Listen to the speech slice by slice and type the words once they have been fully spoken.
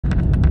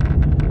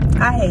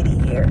I hate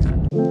it here.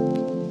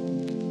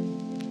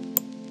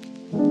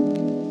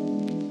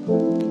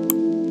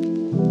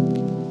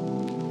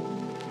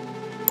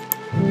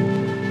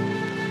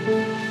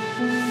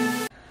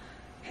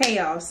 Hey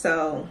y'all,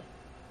 so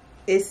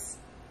it's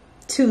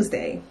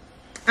Tuesday.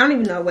 I don't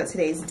even know what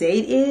today's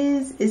date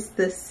is. It's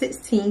the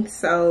 16th.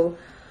 So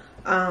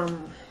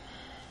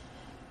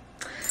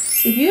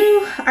if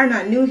you are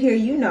not new here,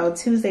 you know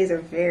Tuesdays are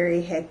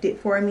very hectic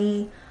for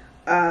me.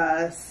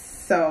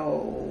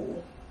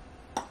 So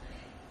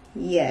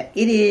yeah,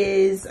 it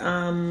is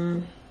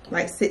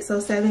like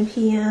 6:07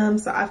 p.m.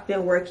 so I've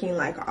been working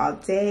like all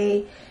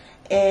day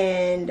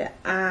and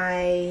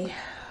I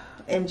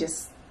am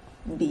just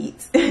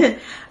beat.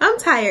 I'm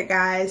tired,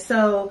 guys.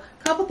 So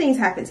a couple things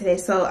happened today.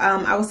 So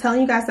I was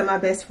telling you guys that my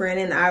best friend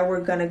and I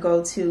were gonna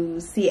go to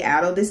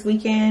Seattle this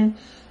weekend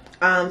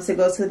to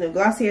go to the new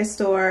Glossier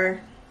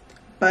store,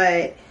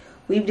 but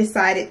we've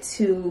decided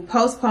to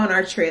postpone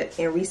our trip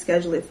and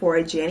reschedule it for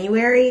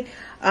January.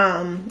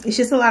 It's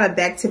just a lot of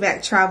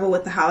back-to-back travel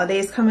with the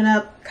holidays coming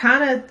up.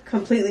 Kind of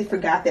completely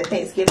forgot that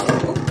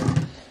Thanksgiving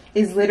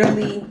is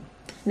literally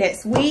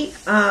next week.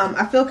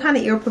 I feel kind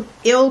of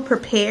ill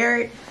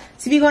prepared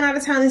to be going out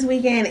of town this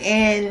weekend,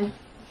 and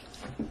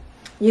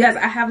you guys,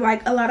 I have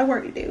like a lot of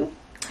work to do.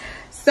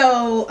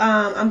 So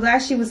I'm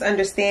glad she was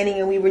understanding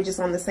and we were just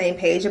on the same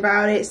page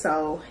about it.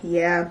 So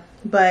yeah,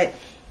 but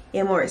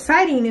in more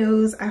exciting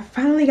news, I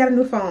finally got a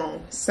new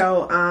phone.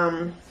 So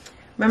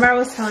remember I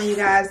was telling you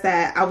guys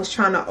that I was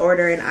trying to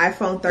order an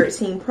iPhone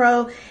 13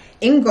 Pro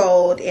in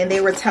gold, and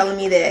they were telling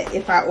me that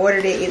if I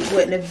ordered it, it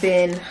wouldn't have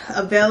been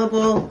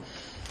available.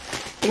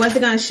 It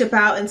wasn't going to ship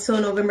out until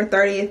November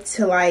 30th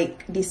to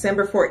like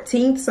December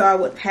 14th. So I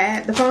would have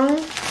had the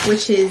phone,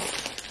 which is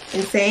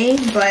insane.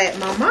 But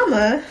my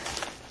mama,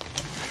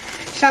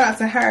 shout out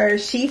to her,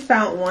 she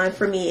found one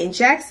for me in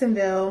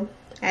Jacksonville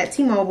at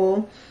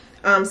T-Mobile.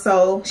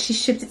 So she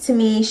shipped it to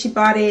me. She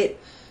bought it.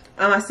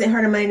 I sent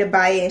her the money to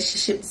buy it and she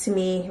shipped it to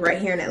me right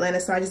here in Atlanta.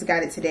 So I just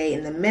got it today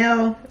in the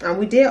mail.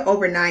 We did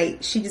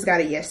overnight. She just got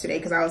it yesterday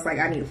because I was like,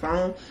 I need a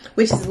phone,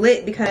 which is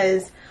lit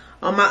because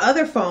on my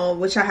other phone,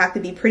 which I have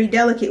to be pretty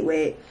delicate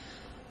with,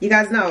 you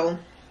guys know,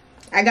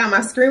 I got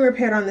my screen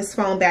repaired on this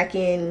phone back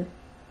in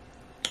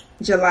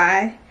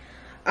July.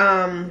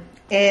 And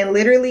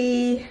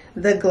literally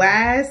the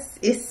glass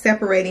is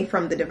separating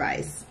from the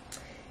device.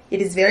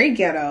 It is very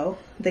ghetto.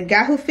 The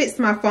guy who fixed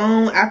my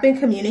phone, I've been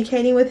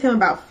communicating with him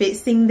about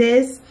fixing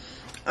this.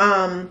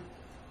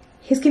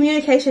 His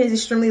communication is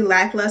extremely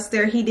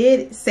lackluster. He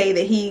did say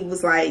that he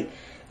was like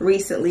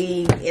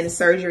recently in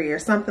surgery or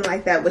something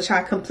like that, which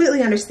I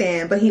completely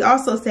understand. But he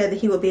also said that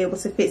he would be able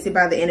to fix it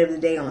by the end of the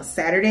day on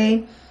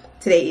Saturday.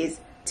 Today is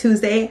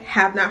Tuesday.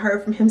 Have not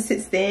heard from him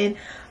since then.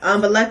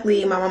 But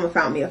luckily my mama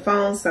found me a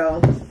phone,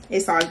 so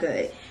it's all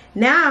good.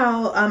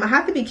 Now, I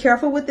have to be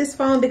careful with this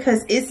phone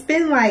because it's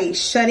been like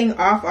shutting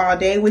off all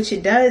day, which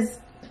it does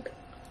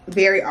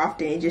very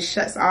often. It just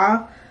shuts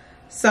off.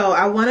 So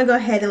I want to go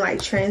ahead and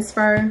like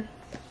transfer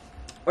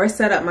or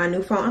set up my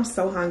new phone. I'm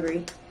so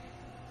hungry.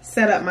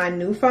 Set up my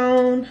new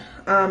phone.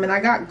 And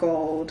I got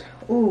gold.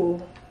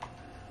 Ooh,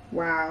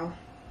 wow.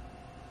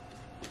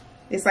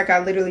 It's like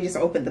I literally just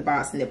opened the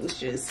box and it was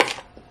just,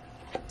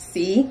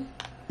 see?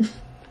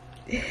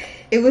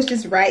 It was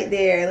just right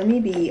there. Let me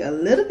be a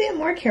little bit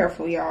more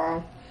careful,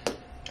 y'all.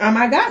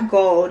 I got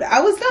gold.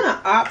 I was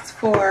gonna opt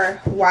for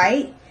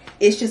white.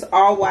 It's just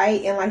all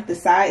white and like the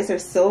sides are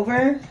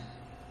silver.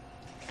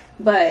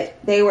 But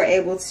they were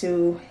able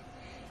to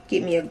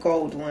get me a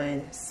gold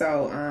one.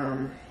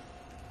 So,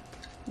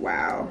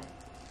 wow.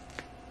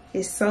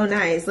 It's so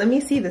nice. Let me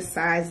see the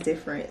size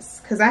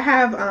difference. Because I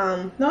have,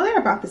 no, they're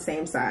about the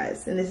same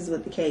size. And this is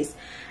with the case.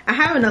 I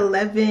have an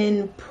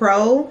 11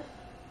 Pro.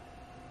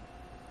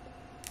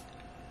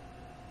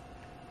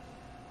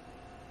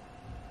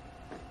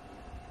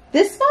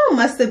 This phone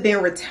must have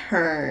been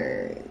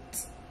returned.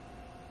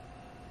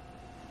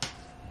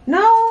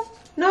 No,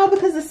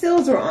 because the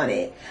seals were on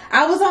it.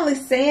 I was only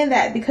saying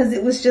that because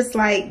it was just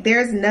like,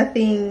 there's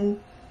nothing.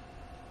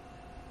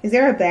 Is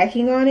there a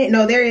backing on it?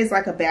 No, there is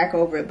like a back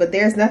over it, but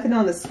there's nothing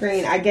on the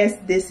screen. I guess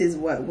this is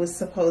what was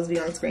supposed to be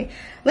on the screen.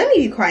 Let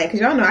me be quiet because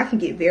y'all know I can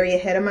get very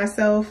ahead of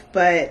myself,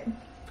 but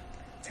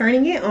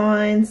turning it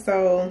on,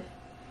 so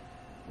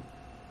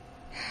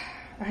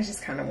I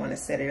just kind of want to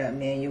set it up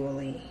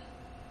manually.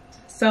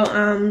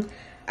 So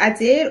I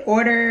did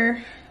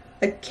order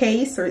a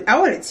case, or I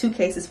ordered 2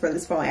 cases for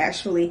this phone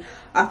actually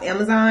off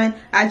Amazon.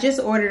 I just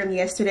ordered them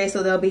yesterday,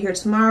 so they'll be here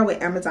tomorrow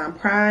with Amazon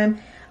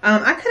Prime.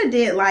 I could have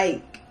did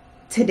like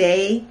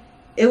today.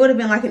 It would have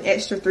been like an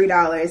extra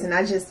 $3, and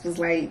I just was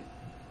like,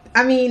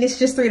 I mean, it's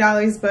just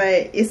 $3,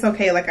 but it's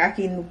okay. Like I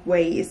can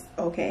wait. It's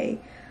okay.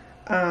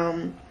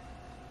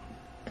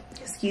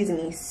 Excuse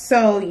me.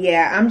 So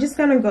yeah, I'm just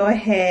gonna go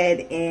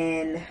ahead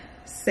and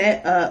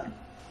set up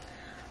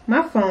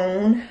my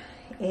phone,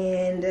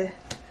 and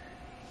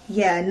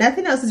yeah,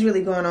 nothing else is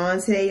really going on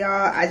today,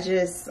 y'all. I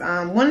just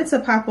wanted to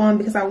pop on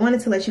because I wanted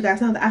to let you guys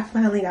know that I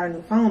finally got a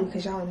new phone,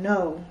 because y'all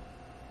know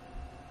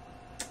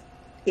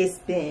it's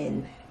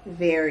been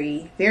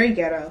very, very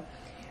ghetto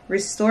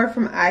Restore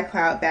from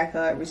iCloud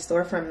backup.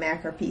 Restore from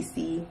Mac or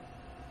PC.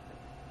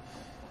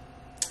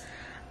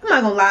 I'm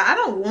not gonna lie, I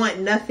don't want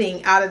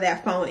nothing out of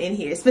that phone in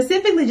here.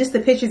 Specifically just the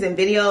pictures and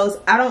videos.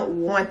 I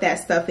don't want that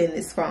stuff in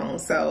this phone.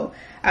 So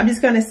I'm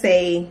just gonna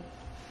say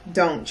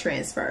don't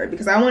transfer,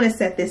 because I want to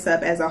set this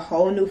up as a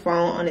whole new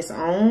phone on its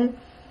own.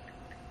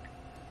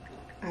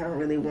 I don't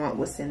really want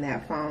what's in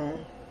that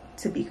phone,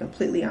 to be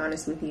completely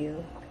honest with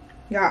you.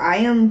 Y'all, I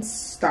am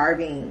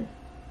starving.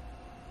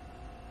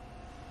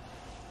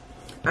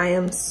 I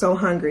am so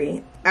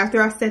hungry. After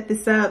I set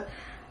this up,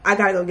 I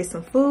gotta go get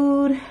some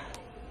food.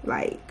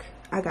 Like,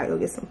 I gotta go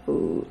get some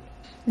food.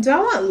 Do I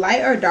want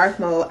light or dark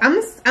mode?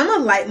 I'm a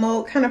light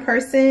mode kind of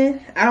person.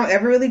 I don't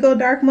ever really go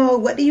dark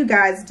mode. What do you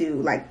guys do?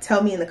 Like,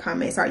 tell me in the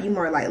comments. Are you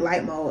more like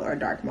light mode or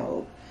dark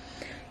mode?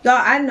 Y'all,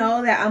 I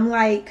know that I'm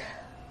like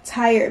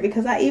tired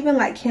because I even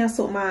like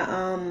canceled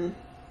my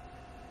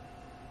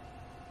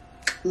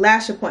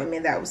lash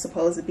appointment that was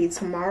supposed to be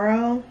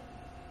tomorrow.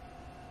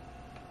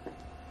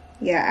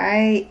 Yeah,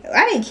 I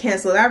didn't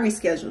cancel it. I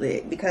rescheduled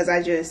it because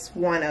I just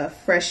want a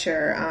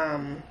fresher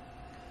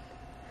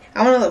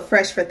I want to look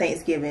fresh for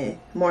Thanksgiving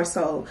more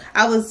so.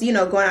 I was, you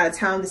know, going out of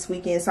town this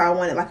weekend, so I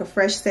wanted like a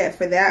fresh set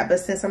for that. But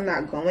since I'm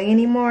not going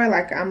anymore,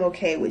 like I'm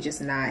okay with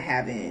just not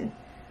having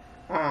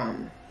I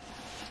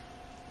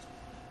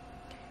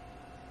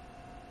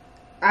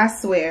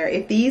swear,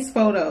 if these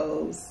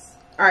photos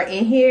are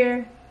in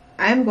here,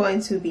 I'm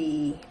going to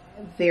be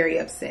very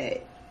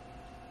upset.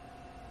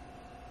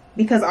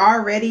 Because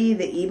already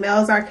the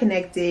emails are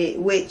connected,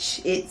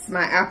 which it's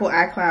my Apple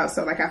iCloud,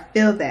 so like I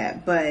feel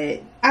that.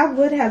 But I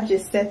would have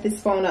just set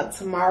this phone up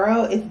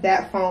tomorrow if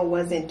that phone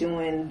wasn't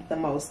doing the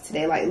most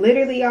today. Like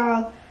literally,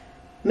 y'all,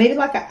 maybe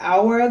like an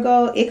hour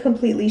ago, it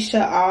completely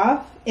shut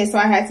off. And so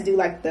I had to do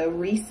like the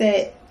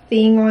reset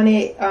thing on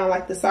it,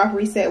 like the soft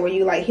reset where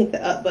you like hit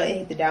the up button,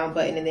 hit the down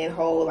button, and then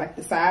hold like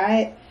the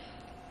side.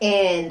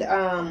 And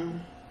I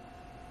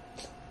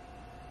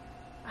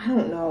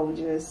don't know,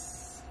 just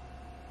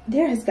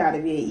there has got to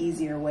be an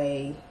easier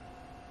way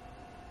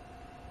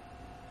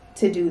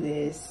to do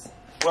this.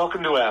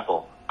 Welcome to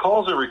Apple.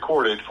 Calls are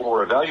recorded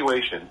for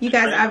evaluation. You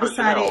guys, I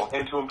decided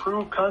and to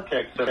improve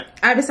contact setting.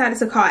 I decided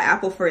to call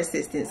Apple for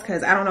assistance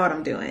because I don't know what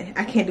I'm doing.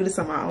 I can't do this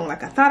on my own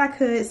like I thought I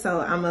could. So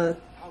I'm gonna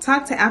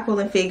talk to Apple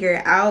and figure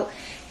it out.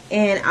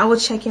 And I will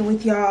check in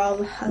with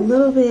y'all a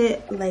little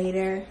bit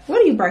later.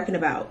 What are you barking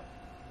about?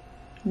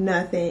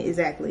 Nothing,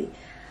 exactly.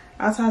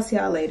 I'll talk to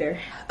y'all later.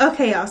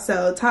 Okay, y'all,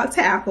 so talk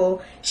to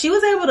Apple. She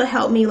was able to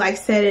help me like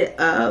set it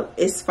up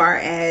as far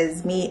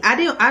as me. I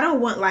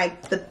don't want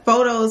like the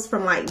photos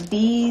from like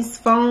these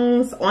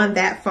phones on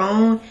that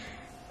phone.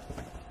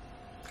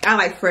 I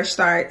like fresh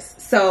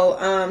starts.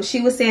 So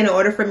she was saying in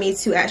order for me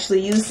to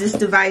actually use this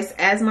device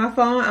as my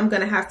phone, I'm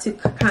gonna have to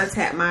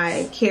contact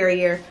my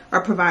carrier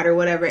or provider,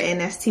 whatever, and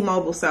that's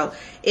T-Mobile. So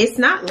it's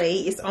not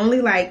late, it's only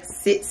like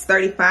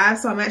 6:35.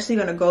 So I'm actually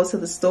gonna go to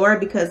the store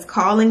because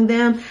calling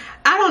them,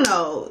 I don't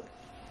know.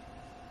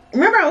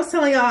 Remember I was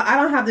telling y'all I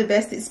don't have the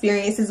best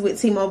experiences with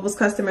T-Mobile's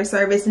customer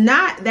service.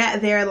 Not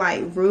that they're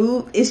like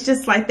rude, it's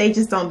just like they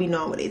just don't be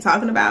knowing what they're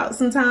talking about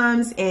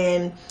sometimes.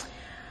 And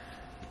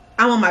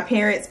I'm on my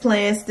parents'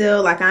 plan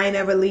still. Like I ain't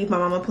never leave my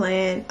mama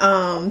plan.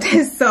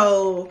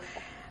 So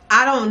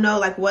I don't know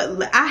like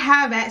what, I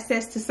have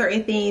access to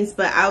certain things,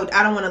 but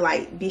I don't want to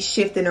like be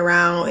shifting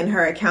around in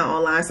her account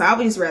online. So I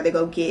would just rather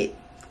go get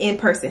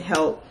in-person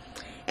help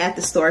at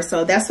the store.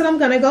 So that's what I'm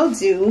gonna go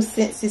do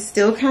since it's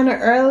still kind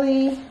of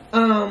early.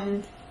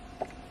 Not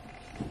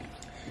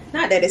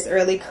that it's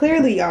early.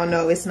 Clearly y'all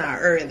know it's not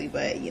early,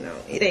 but you know,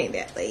 it ain't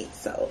that late.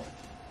 So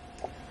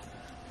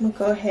I'm gonna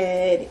go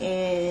ahead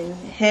and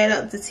head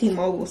up to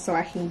T-Mobile so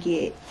I can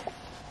get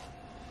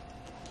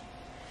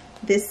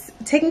this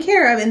taken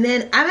care of. And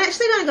then I'm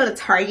actually gonna go to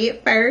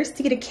Target first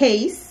to get a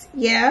case.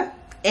 Yeah.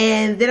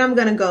 And then I'm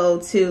gonna go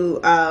to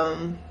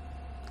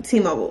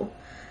T-Mobile.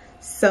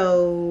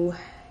 So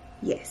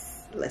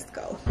yes, let's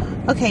go.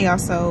 Okay, y'all,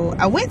 so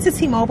I went to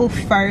T-Mobile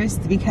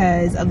first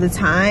because of the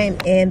time,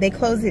 and they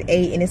closed at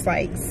 8 and it's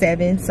like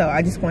 7, so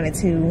I just wanted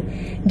to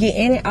get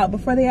in and out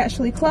before they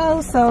actually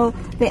close. So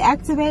they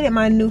activated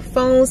my new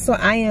phone, so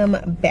I am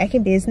back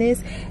in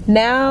business.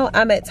 Now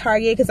I'm at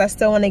Target because I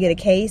still want to get a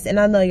case, and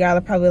I know y'all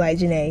are probably like,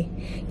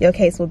 Janae, your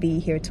case will be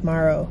here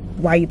tomorrow.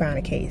 Why are you buying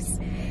a case?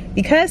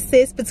 Because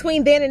sis,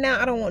 between then and now,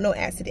 I don't want no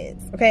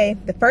accidents, okay?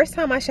 The first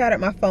time I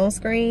shattered my phone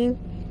screen,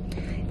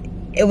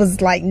 it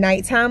was like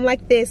nighttime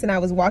like this, and I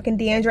was walking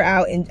Deandra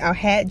out, and I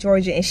had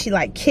Georgia, and she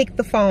like kicked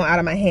the phone out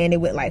of my hand.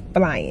 It went like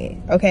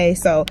flying. Okay,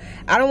 so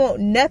I don't want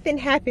nothing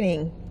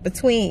happening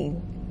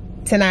between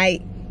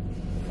tonight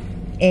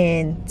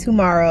and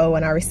tomorrow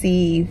when I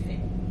receive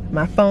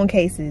my phone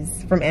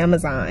cases from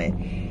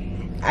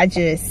Amazon. I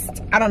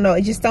don't know,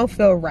 it just don't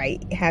feel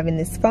right having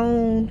this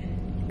phone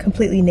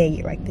completely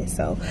naked like this.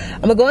 So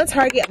I'm gonna go on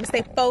Target. I'm gonna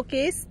stay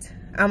focused.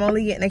 I'm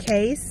only getting a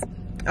case.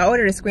 I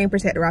ordered a screen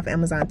protector off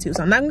Amazon too,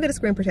 so I'm not gonna get a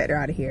screen protector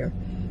out of here,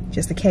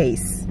 just a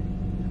case.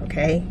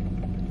 Okay,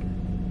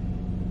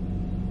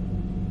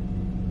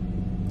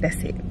 that's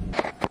it.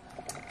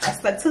 I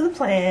stuck to the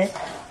plan.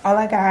 All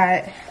I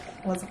got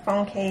was a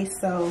phone case.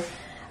 So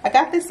I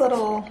got this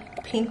little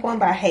pink one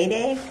by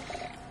Heyday.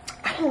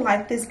 I don't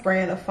like this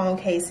brand of phone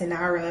case, and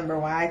now I remember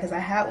why, because I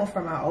had one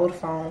for my old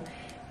phone.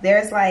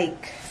 There's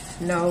like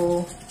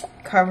no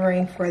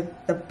covering for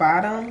the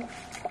bottom.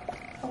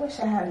 I wish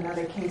I had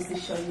another case to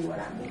show you what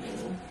I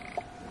mean.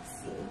 Let's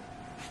see.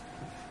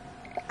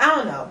 I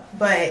don't know,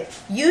 but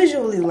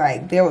usually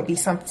like there would be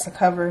something to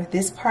cover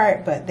this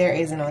part, but there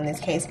isn't on this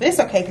case. But it's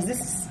okay because this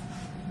is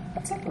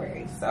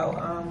temporary.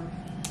 So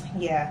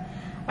yeah,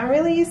 I'm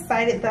really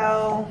excited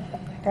though.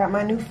 Got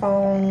my new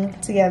phone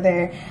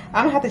together.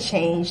 I'm gonna have to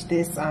change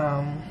this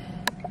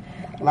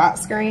lock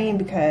screen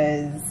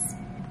because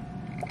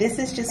this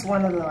is just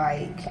one of the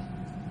like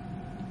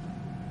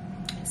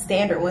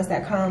standard ones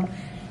that come,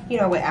 you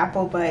know, with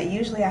Apple. But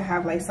usually I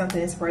have like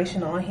something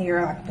inspirational on here,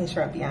 like a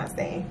picture of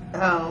Beyonce.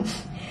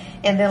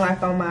 And then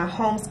like on my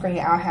home screen,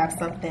 I'll have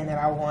something that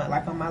I want.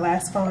 Like on my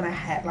last phone, I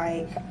had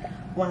like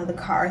one of the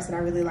cars that I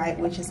really like,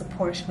 which is a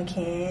Porsche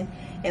Macan,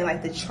 and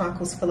like the trunk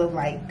was full of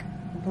like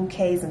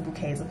bouquets and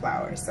bouquets of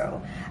flowers.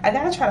 So I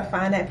gotta try to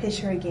find that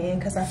picture again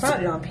because I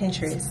found it on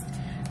Pinterest.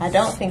 I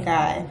don't think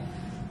I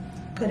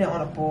put it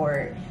on a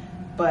board,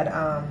 but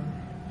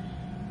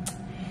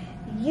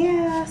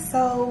yeah.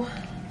 So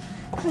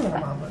come here,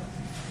 mama,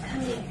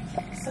 come here.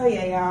 So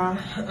yeah, y'all,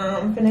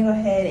 I'm gonna go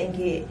ahead and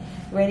get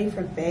ready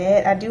for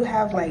bed. I do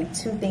have like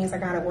 2 things I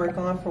gotta work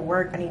on for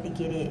work. I need to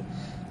get it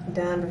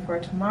done before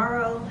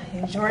tomorrow.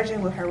 And Georgia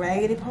with her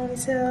raggedy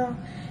ponytail,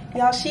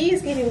 y'all, she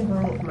is getting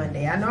groomed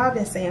Monday. I know I've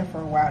been saying for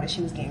a while that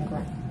she was getting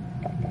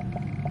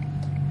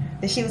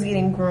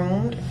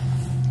groomed.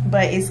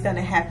 But it's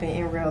gonna happen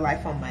in real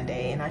life on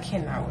Monday, and I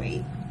cannot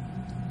wait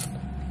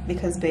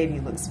because baby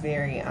looks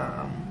very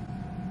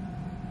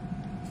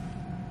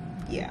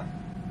yeah.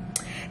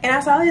 And I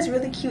saw this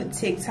really cute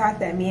TikTok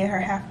that me and her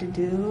have to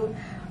do.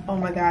 Oh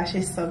my gosh,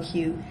 it's so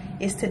cute.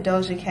 It's to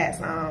Doja Cat's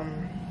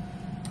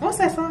what's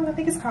that song? I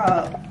think it's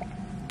called,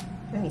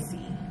 let me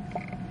see.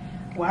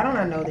 Why don't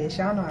I know this?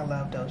 Y'all know I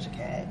love Doja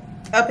Cat.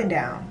 Up and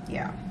Down.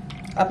 Yeah,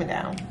 Up and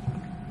Down.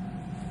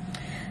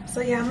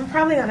 So yeah, I'm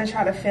probably gonna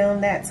try to film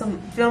that,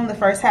 film the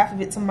first half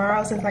of it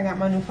tomorrow since I got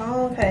my new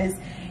phone, because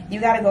you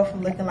gotta go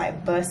from looking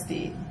like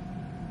busted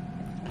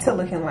to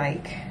looking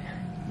like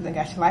you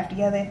got your life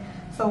together.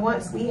 So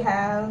once we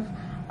have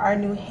our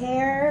new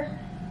hair,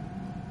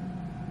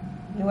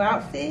 new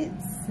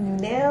outfits, new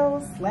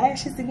nails,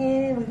 lashes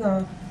again, we're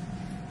gonna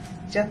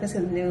jump into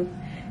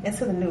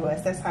the new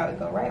us. That's how it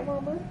go, right,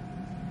 mama?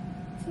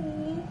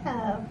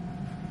 Yeah.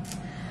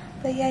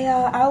 But yeah,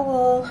 y'all, I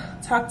will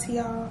talk to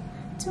y'all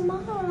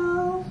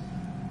tomorrow.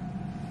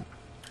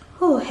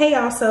 Oh, hey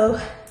y'all, so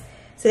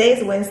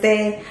today's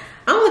Wednesday.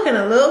 I'm looking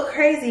a little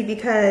crazy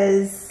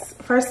because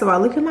first of all,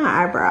 look at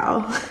my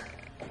eyebrow.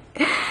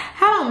 I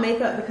don't make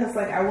up because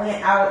like I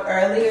went out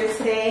earlier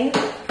today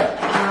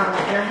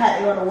and I had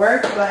to go to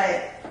work,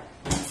 but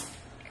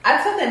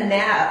I took a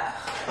nap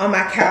on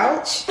my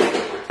couch.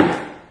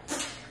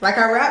 Like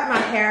I wrapped my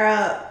hair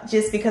up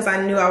just because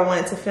I knew I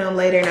wanted to film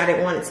later and I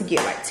didn't want it to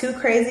get like too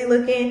crazy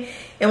looking.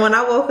 And when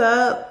I woke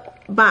up,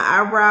 my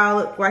eyebrow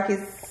looked like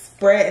it's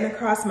spreading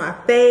across my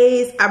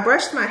face. I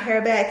brushed my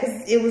hair back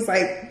because it was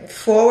like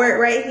forward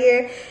right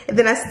here. And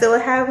then I still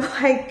have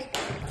like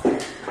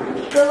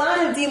the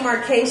line of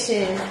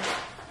demarcation,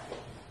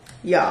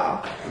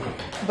 y'all.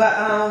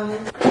 But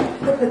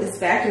we'll put this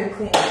vacuum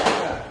cleaner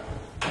back up.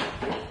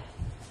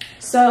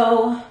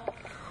 So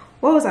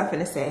what was I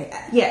finna say?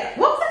 Yeah,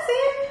 what was I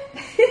saying?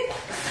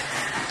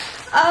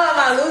 Oh,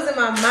 I'm losing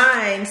my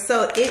mind.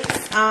 So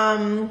it's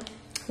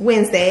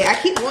Wednesday. I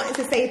keep wanting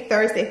to say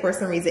Thursday for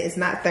some reason. It's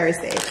not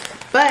Thursday.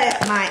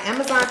 But my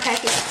Amazon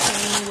package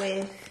came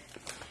with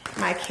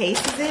my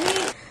cases in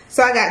it.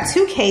 So I got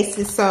 2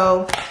 cases.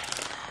 So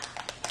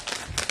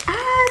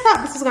I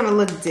thought this was gonna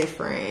look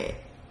different.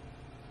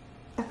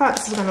 I thought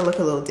this was gonna look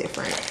a little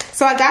different.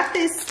 So I got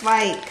this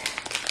like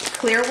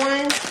clear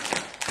one.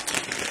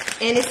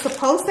 And it's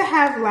supposed to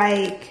have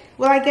like,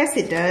 well, I guess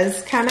it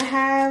does kind of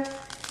have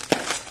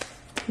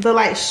the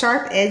like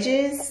sharp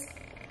edges.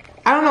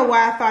 I don't know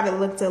why I thought it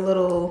looked a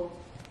little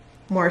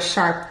more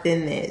sharp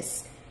than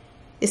this.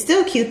 It's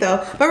still cute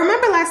though. But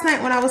remember last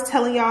night when I was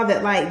telling y'all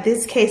that like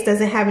this case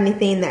doesn't have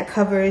anything that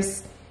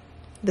covers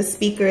the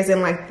speakers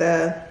and like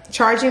the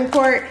charging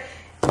port?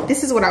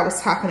 This is what I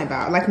was talking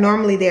about. Like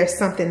normally there's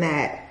something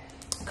that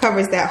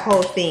covers that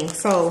whole thing.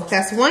 So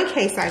that's one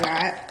case I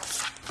got.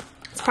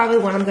 It's probably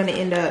one I'm gonna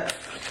end up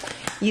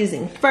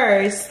using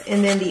first.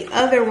 And then the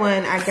other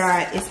one I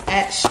got is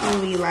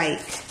actually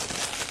like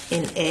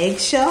an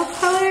eggshell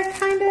color,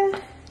 kind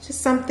of.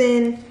 Just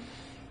something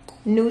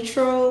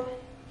neutral.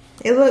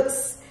 It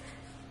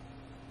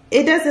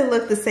doesn't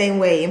look the same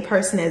way in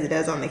person as it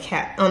does on the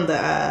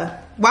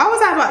why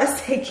was I about to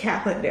say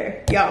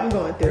calendar? Y'all, I'm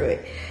going through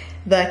it.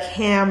 The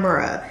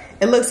camera.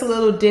 It looks a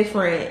little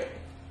different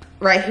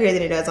right here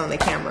than it does on the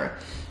camera.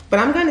 But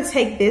I'm gonna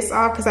take this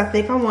off because I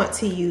think I want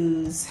to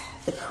use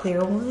the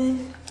clear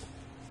one.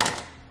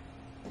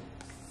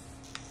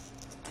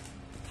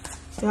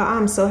 Y'all,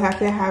 I'm so happy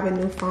to have a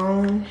new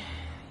phone.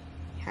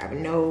 I have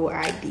no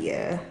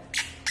idea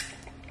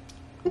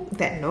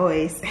That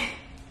noise.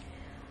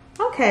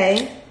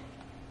 Okay.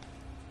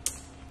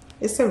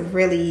 It's a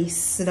really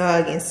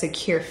snug and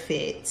secure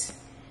fit.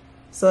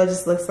 So it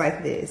just looks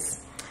like this.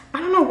 I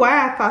don't know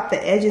why I thought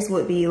the edges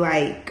would be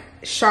like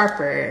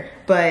sharper,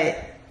 but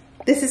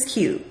this is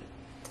cute.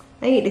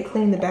 I need to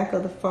clean the back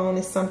of the phone.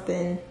 There's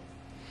something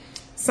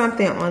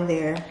on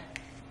there.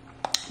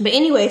 But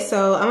anyway,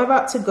 so I'm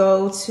about to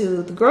go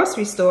to the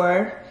grocery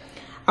store.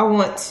 I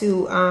want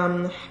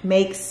to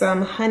make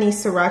some honey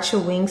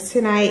sriracha wings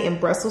tonight and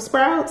Brussels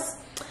sprouts.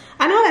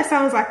 I know that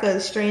sounds like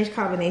a strange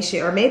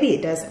combination, or maybe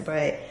it doesn't,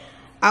 but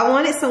I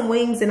wanted some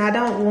wings and I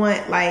don't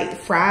want like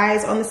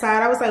fries on the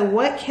side. I was like,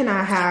 what can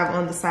I have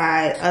on the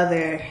side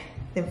other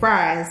than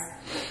fries?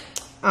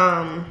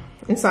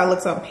 And so I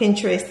looked on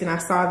Pinterest and I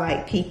saw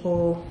like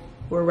people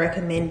were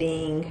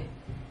recommending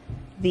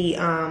the,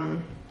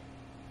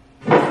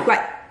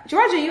 like,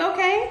 Georgia, you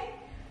okay?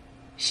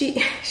 She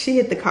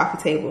hit the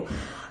coffee table.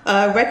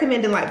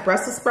 Recommending like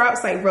Brussels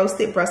sprouts, like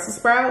roasted Brussels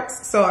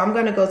sprouts. So I'm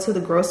gonna go to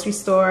the grocery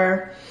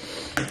store.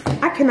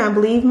 I cannot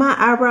believe my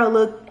eyebrow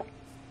look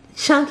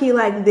chunky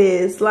like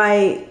this.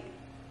 Like,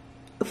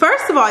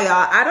 first of all,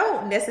 y'all, I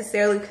don't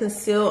necessarily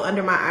conceal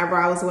under my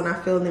eyebrows when I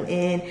fill them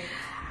in.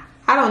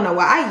 I don't know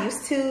why. I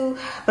used to,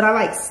 but I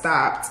like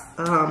stopped.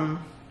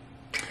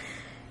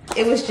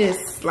 It was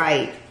just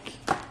like,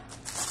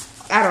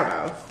 I don't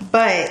know,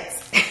 but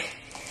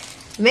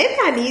maybe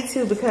I need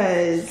to,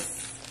 because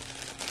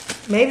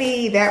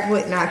maybe that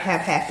would not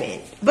have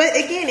happened. But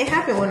again, it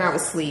happened when I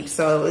was asleep,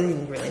 so there's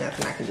really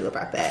nothing I can do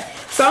about that.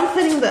 So I'm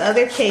putting the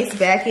other case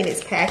back in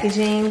its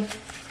packaging.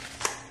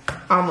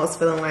 Almost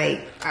feeling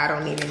like I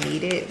don't even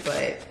need it,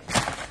 but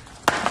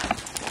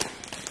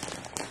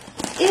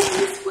it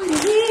is what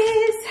it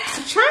is.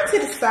 I'm trying to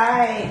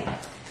decide.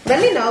 Let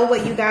me know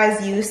what you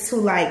guys use to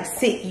like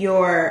sit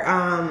your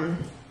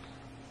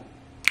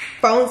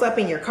phones up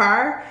in your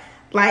car.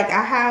 Like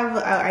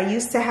I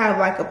used to have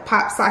like a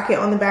pop socket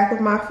on the back of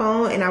my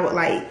phone, and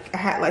I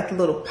had like the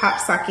little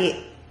pop socket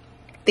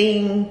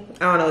thing.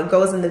 I don't know, it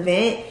goes in the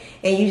vent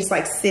and you just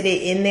like sit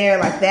it in there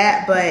like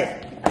that.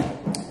 But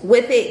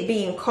with it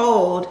being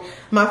cold,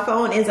 my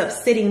phone ends up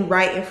sitting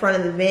right in front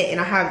of the vent and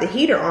I have the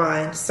heater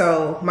on.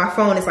 So my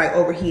phone is like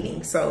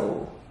overheating.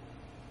 So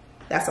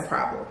that's a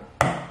problem.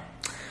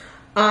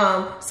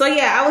 So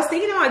yeah, I was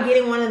thinking about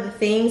getting one of the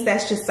things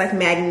that's just like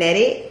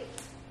magnetic.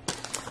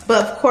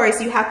 But of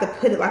course, you have to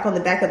put it like on the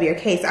back of your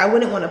case. I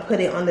wouldn't want to put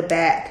it on the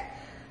back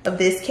of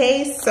this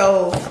case.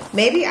 So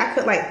maybe I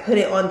could like put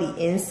it on the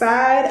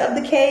inside of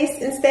the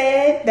case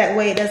instead. That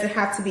way it doesn't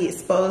have to be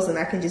exposed and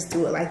I can just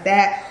do it like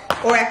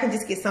that. Or I can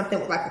just get something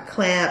with like a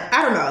clamp.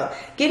 I don't know.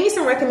 Give me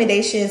some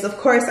recommendations. Of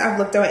course, I've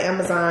looked on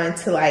Amazon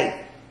to like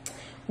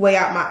weigh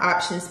out my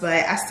options,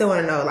 but I still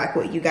want to know like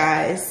what you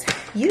guys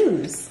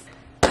use.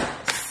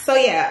 So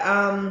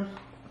yeah,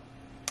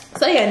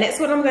 next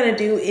what I'm gonna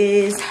do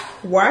is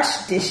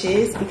wash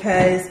dishes,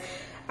 because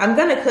I'm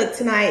gonna cook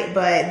tonight,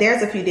 but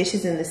there's a few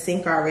dishes in the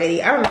sink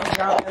already. I don't know if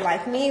y'all are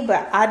like me,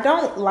 but I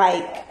don't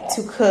like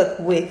to cook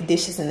with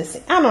dishes in the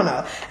sink. I don't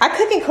know. I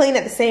cook and clean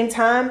at the same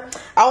time.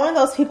 I'm one of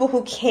those people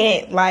who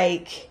can't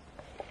like,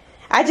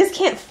 I just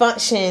can't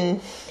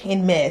function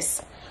in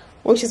mess,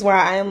 which is why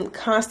I am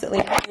constantly,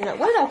 you know,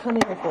 what did I come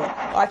here for?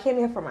 Oh, I came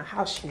here for my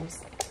house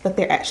shoes, but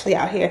they're actually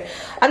out here.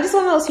 I'm just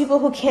one of those people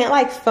who can't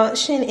like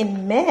function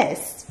in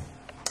mess.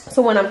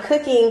 So when I'm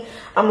cooking,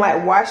 I'm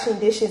like washing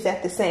dishes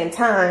at the same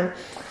time.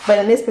 But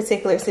in this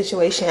particular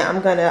situation,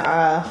 I'm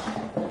gonna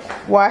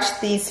wash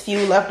these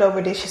few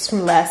leftover dishes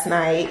from last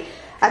night.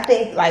 I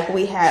think like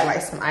we had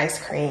like some ice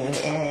cream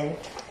and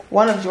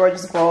one of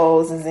George's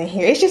bowls is in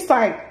here. It's just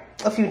like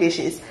a few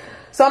dishes.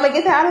 So I'm gonna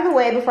get that out of the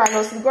way before I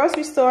go to the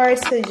grocery store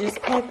to just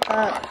pick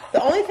up.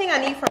 The only thing I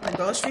need from the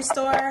grocery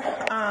store,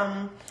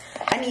 I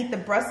need the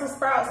Brussels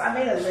sprouts. I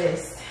made a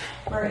list.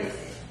 Where is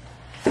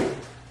it?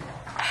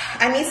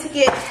 I need to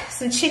get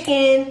some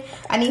chicken.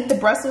 I need the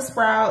Brussels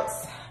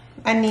sprouts.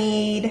 I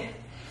need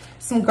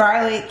some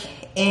garlic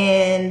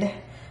and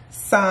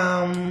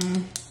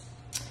some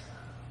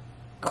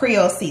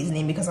Creole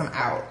seasoning because I'm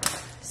out.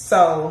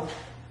 So,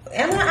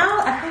 am I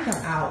out? I think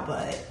I'm out,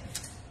 but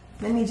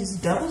let me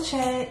just double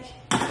check.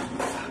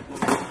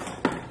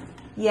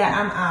 Yeah,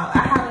 I'm out. I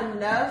have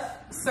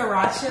enough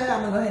Sriracha.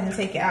 I'm gonna go ahead and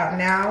take it out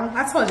now.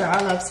 I told y'all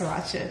I love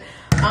Sriracha.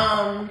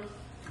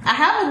 I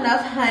have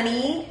enough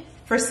honey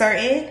for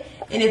certain,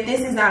 and if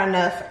this is not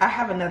enough, I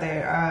have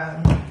another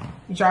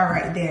jar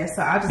right there,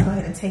 so I'll just go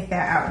ahead and take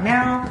that out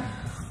now.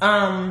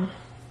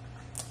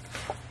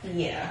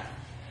 Yeah,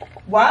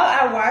 while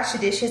I wash the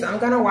dishes, I'm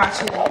gonna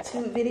watch a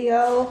YouTube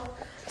video.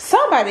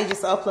 Somebody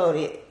just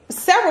uploaded.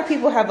 Several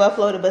people have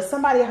uploaded, but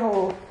somebody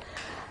who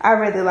I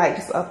really like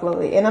just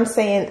uploaded, and I'm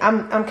saying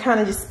I'm kind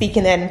of just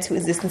speaking that into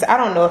existence. I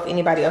don't know if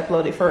anybody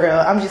uploaded for real.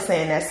 I'm just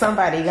saying that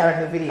somebody got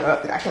a new video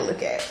up that I can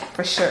look at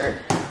for sure.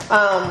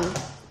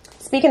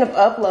 Speaking of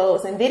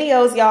uploads and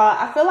videos, y'all,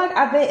 I feel like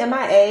I've been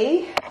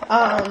MIA.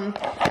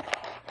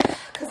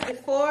 Because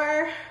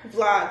before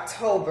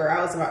Vlogtober,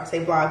 I was about to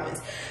say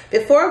Vlogmas.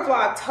 Before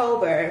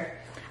Vlogtober,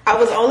 I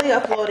was only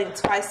uploading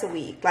twice a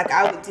week. Like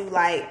I would do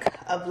like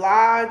a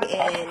vlog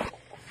and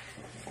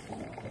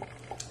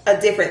a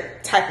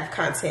different type of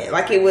content.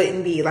 Like it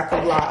wouldn't be like a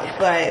vlog,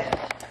 but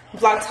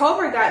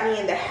Vlogtober got me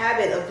in the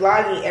habit of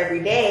vlogging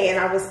every day, and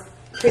I was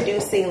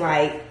producing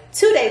like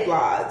 2-day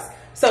vlogs.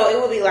 So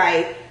it would be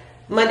like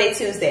Monday,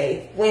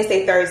 Tuesday,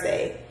 Wednesday,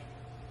 Thursday,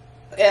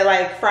 and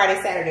like Friday,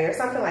 Saturday, or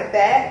something like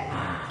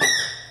that.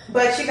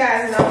 But you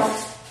guys know,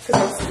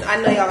 because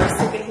I know y'all are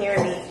sick of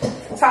hearing me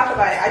talk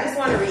about it, I just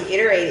want to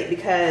reiterate it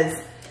because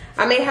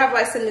I may have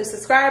like some new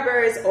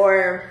subscribers,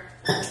 or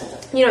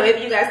you know,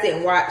 maybe you guys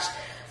didn't watch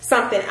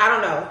something, I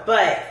don't know,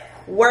 but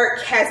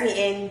work has me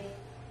in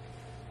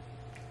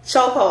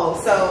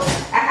chokehold, so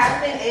I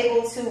haven't been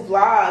able to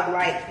vlog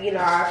like, you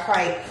know, I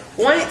quite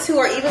wanted to,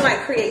 or even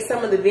like create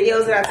some of the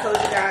videos that I told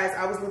you guys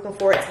I was looking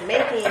forward to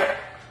making.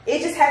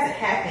 It just hasn't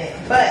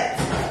happened. But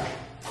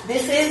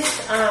this is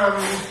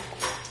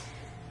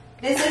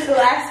the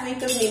last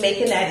week of me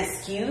making that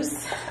excuse.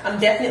 I'm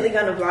definitely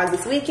gonna vlog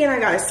this weekend. I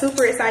got a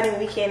super exciting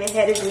weekend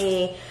ahead of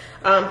me.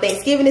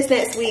 Thanksgiving is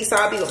next week, so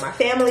I'll be with my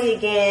family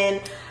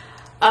again.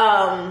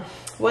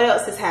 What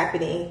else is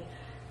happening?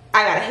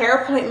 I got a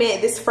hair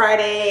appointment this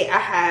Friday. I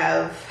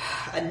have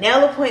a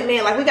nail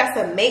appointment. Like we got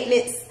some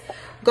maintenance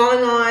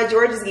going on.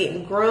 George is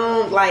getting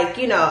groomed. Like,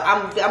 you know,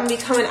 I'm gonna be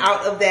coming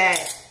out of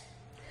that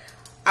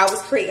I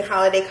was creating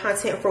holiday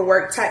content for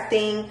work type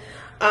thing.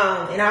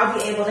 And I'll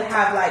be able to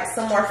have like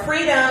some more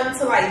freedom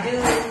to like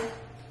do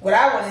what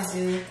I want to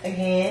do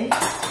again.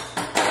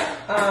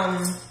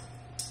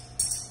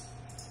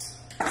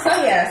 So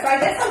yeah, so I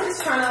guess I'm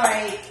just trying to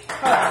like,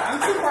 hold on, I'm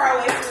too far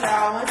away from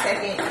y'all, 1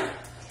 second.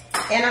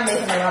 And I'm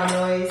making a lot of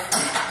noise.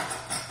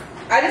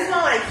 I just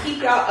want to like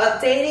keep y'all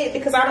updated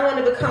because I don't want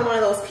to become one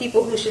of those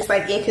people who's just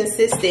like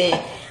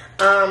inconsistent.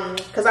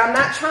 Because I'm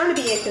not trying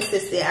to be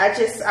inconsistent.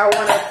 I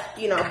want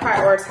to, you know,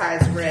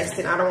 prioritize rest,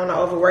 and I don't want to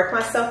overwork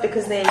myself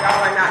because then y'all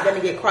are not going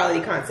to get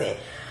quality content.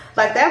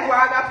 Like that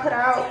vlog I put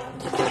out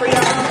for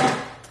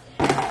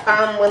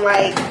y'all, when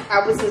like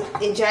I was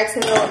in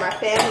Jacksonville with my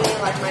family,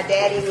 and like my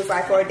daddy was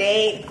like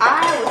ordained.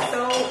 I was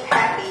so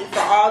happy for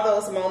all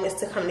those moments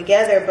to come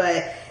together,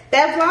 but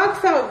that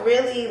vlog felt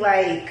really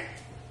like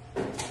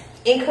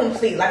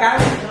incomplete. Like I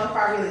don't even know if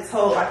I really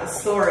told like a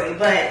story,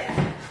 but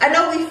I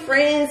know we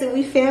friends and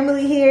we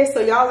family here,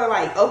 so y'all are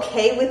like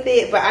okay with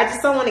it, but I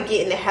just don't want to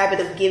get in the habit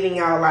of giving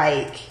y'all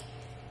like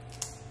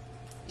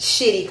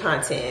shitty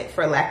content,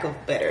 for lack of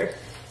better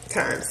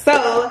terms.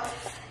 So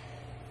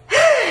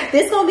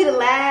this gonna be the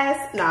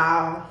last,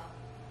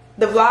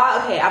 the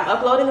vlog. Okay, I'm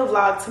uploading a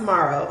vlog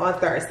tomorrow on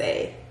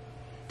Thursday.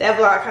 That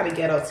vlog kind of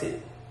ghetto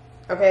too,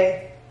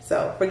 okay?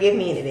 So forgive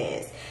me in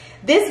advance.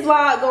 This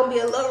vlog gonna be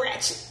a little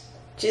ratchet.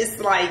 Just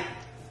like,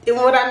 and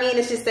what I mean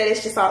is just that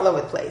it's just all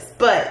over the place.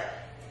 But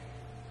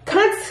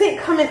content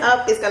coming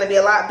up is gonna be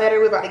a lot better.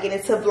 We're about to get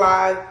into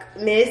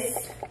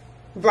Vlogmas.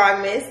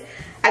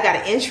 I got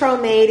an intro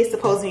made. It's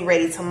supposed to be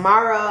ready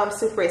tomorrow. I'm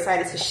super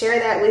excited to share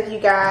that with you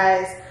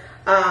guys.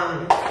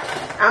 I'm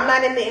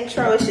not in the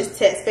intro, it's just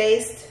text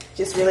based.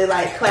 Just really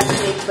like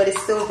classic, but it's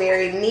still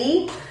very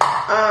me.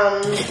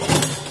 But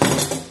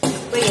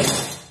yeah.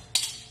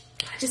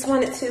 Just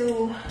wanted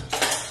to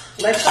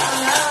let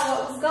y'all know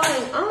what was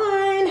going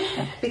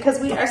on because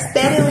we are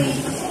steadily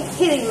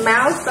hitting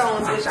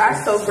milestones, which I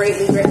so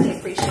greatly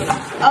appreciate.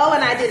 Oh,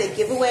 and I did a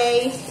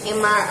giveaway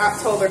in my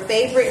October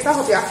favorites. I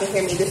hope y'all can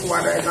hear me. This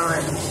water is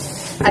on.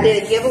 I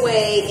did a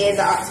giveaway in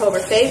the October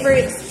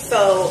favorites.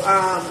 So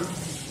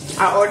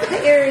I ordered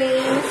the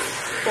earrings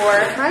for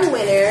my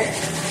winner.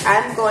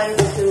 I'm going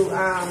to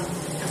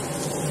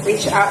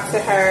reach out to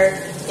her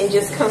and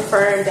just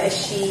confirm that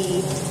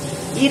she,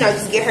 you know,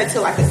 just get her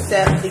to like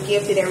accept the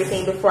gift and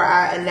everything before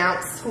I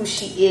announce who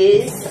she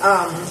is,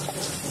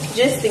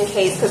 just in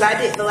case, because I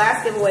did the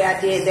last giveaway I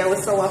did, there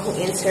was someone who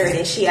entered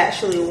and she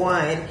actually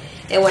won,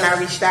 and when I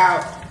reached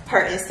out,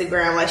 her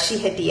Instagram, like she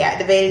had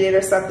deactivated it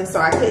or something, so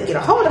I couldn't get a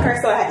hold of her,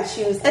 so I had to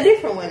choose a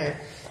different winner,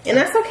 and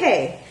that's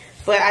okay.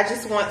 But I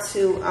just want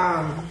to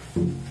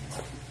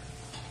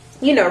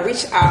you know,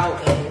 reach out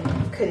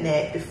and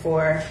connect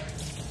before.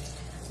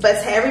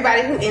 But to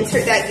everybody who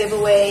entered that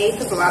giveaway,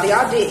 because a lot of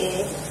y'all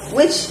didn't,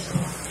 which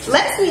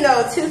lets me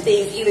know two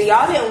things. Either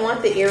y'all didn't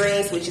want the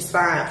earrings, which is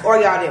fine, or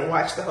y'all didn't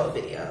watch the whole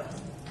video,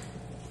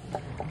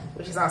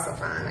 which is also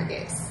fine, I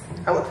guess.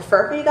 I would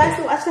prefer for you guys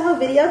to watch the whole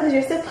video because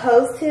you're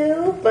supposed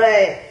to,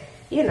 but,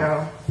 you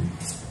know,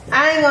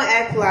 I ain't gonna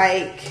act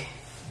like,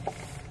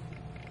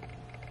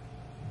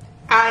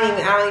 I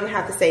don't even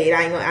have to say it.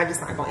 I'm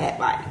just not gonna act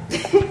like.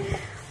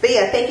 But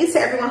yeah, thank you to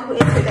everyone who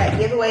entered that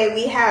giveaway.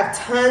 We have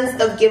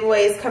tons of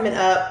giveaways coming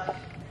up.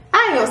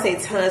 I ain't gonna say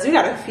tons, we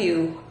got a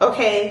few,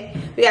 okay?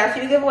 We got a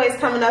few giveaways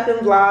coming up in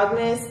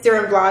Vlogmas,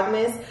 during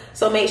Vlogmas.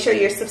 So make sure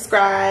you're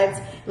subscribed.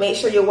 Make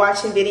sure you're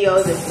watching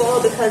videos in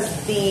full because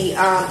the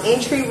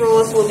entry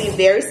rules will be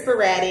very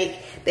sporadic.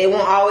 They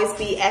won't always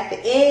be at the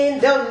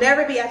end. They'll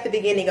never be at the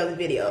beginning of the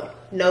video.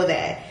 Know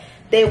that.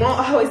 They won't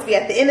always be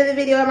at the end of the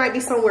video. It might be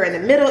somewhere in the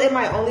middle. It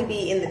might only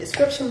be in the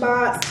description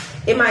box.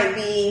 It might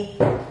be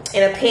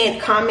in a pinned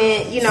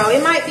comment. You know,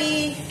 it might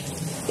be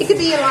It could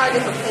be in a lot of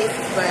different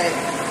places, but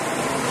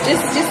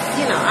just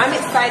you know, I'm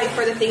excited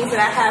for the things that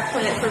I have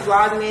planned for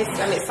Vlogmas.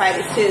 I'm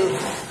excited to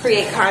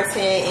create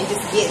content and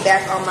just get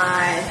back on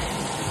my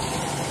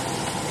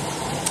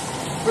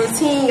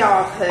routine,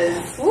 y'all,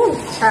 because, woo,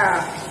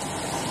 child,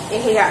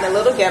 it had gotten a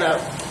little ghetto.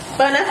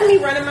 But enough of me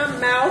running my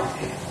mouth,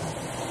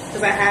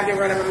 because I have been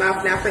running my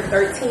mouth now for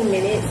 13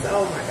 minutes.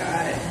 Oh my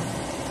God.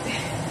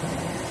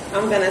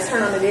 I'm going to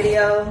turn on the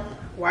video,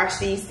 wash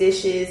these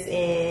dishes,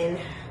 and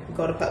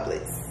go to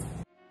Publix.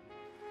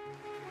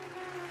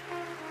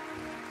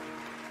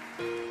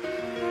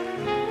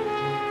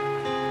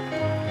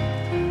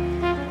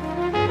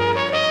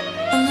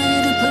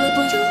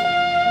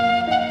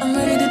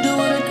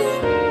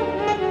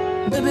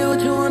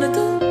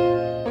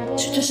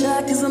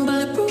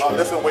 Oh,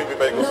 listen, wait me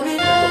back.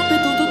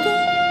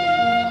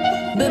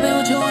 Baby,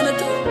 what you wanna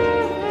do?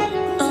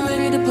 I'm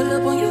ready to pull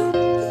up on you.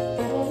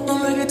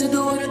 I'm ready to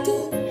do what I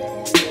do.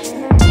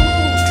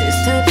 This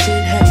type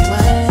shit have you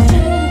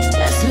wildin'.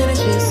 Last minute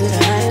shit to the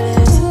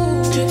highlights.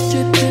 Drip,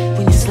 drip, drip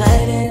when you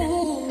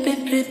sliding. Drip,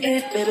 drip,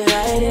 drip, baby,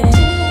 ride it.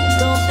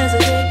 Don't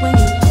hesitate when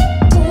you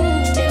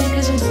take it,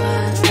 cause you know I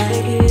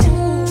like it.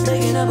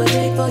 Making up a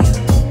date for you.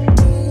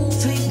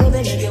 Sweet baby,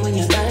 like it when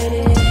you bite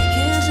it.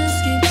 Can't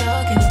just keep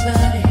talking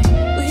about it.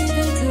 We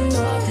think too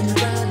often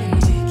about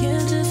it.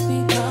 Can't just be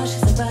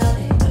cautious about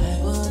it. I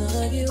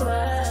wanna get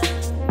wild.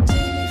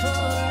 Take me for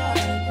a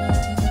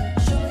ride.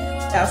 Show me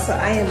why. So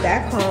I am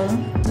back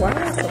home. Why am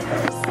I so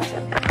close?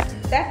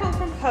 Back home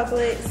from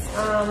Publix.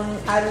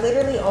 I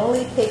literally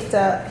only picked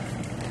up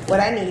what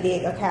I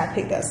needed. Okay, I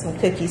picked up some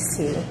cookies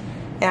too.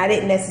 And I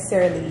didn't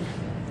necessarily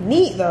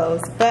need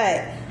those,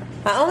 but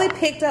I only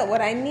picked up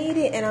what I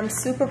needed, and I'm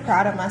super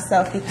proud of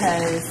myself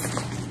because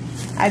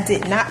I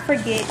did not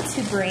forget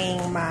to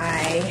bring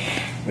my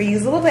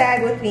reusable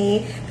bag with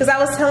me, because I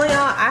was telling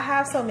y'all I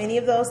have so many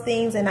of those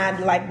things and I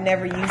like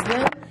never use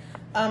them.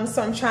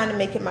 So I'm trying to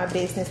make it my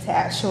business to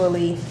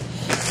actually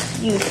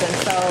use them.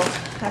 So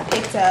I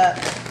picked up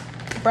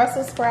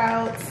Brussels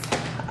sprouts,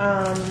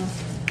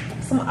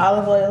 some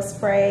olive oil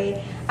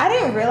spray. I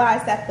didn't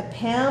realize that the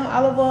Pam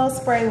olive oil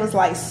spray was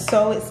like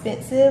so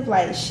expensive.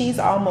 Like, she's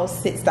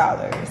almost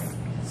 $6.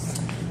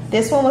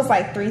 This one was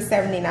like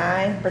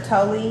 $3.79.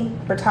 Bertolli,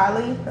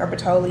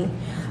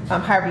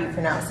 however you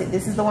pronounce it.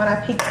 This is the one I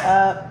picked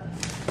up.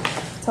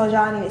 Told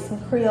y'all I needed some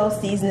Creole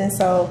seasoning,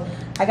 so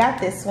I got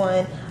this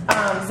one.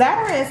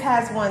 Zatarain's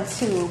has one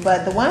too,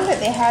 but the one that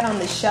they had on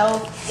the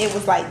shelf, it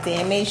was like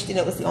damaged and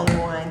it was the only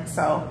one,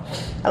 so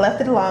I left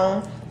it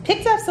alone.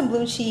 Picked up some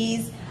blue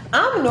cheese.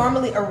 I'm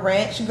normally a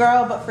ranch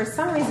girl, but for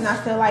some reason I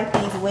feel like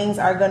these wings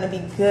are gonna be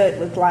good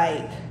with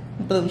like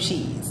blue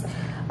cheese.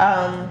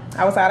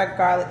 I was out of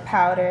garlic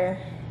powder,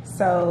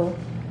 so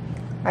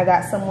I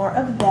got some more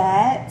of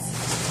that.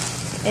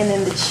 And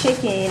then the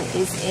chicken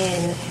is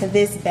in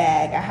this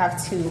bag. I have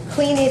to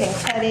clean it and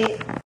cut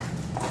it.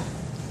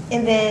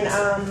 And then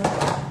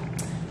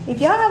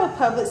if y'all have a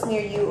Publix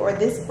near you, or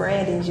this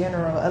brand in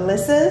general,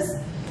 Alyssa's,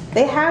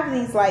 they have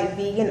these like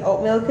vegan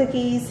oatmeal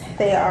cookies.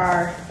 They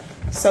are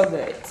so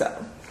good. So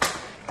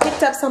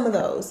picked up some of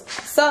those.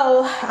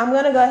 So I'm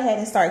gonna go ahead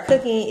and start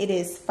cooking. It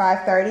is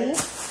 5:30.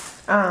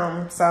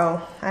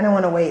 So I don't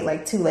want to wait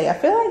like too late. I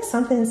feel like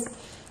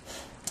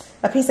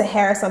a piece of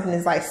hair or something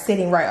is like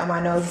sitting right on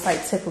my nose. It's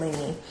like tickling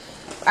me.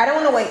 I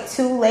don't want to wait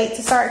too late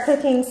to start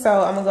cooking,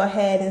 so I'm gonna go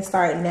ahead and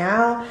start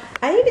now.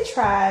 I need to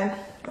try,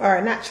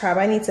 or not try,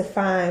 but I need to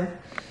find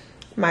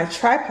my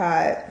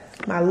tripod,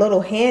 my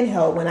little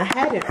handheld. When I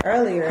had it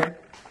earlier,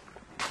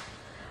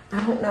 I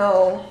don't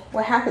know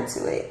what happened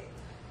to it.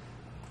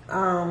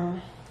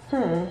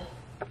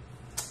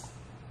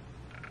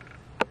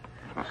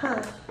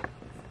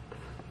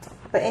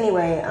 But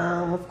anyway,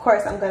 of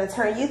course, I'm gonna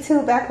turn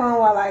YouTube back on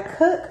while I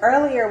cook.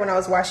 Earlier when I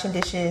was washing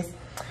dishes,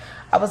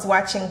 I was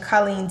watching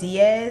Colleen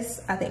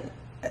Diaz. I think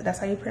that's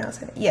how you pronounce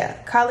it. Yeah,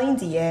 Colleen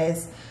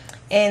Diaz.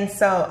 And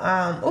so,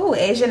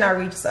 Asia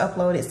Nari just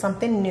uploaded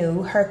something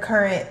new, her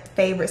current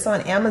favorites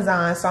on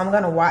Amazon. So I'm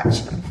gonna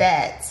watch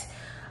that.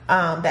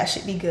 That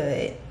should be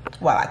good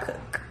while I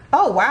cook.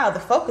 Oh wow, the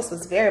focus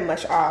was very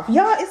much off.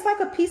 Y'all, it's like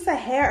a piece of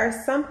hair or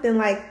something.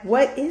 Like,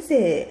 what is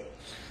it?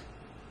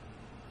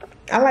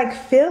 I like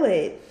feel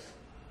it.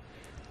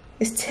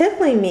 It's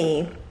tickling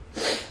me.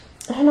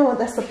 I don't know what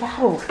that's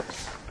about.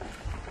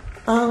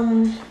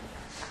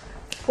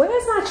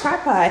 Where's my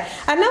tripod?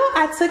 I know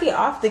I took it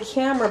off the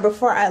camera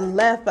before I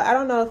left, but I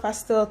don't know if I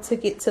still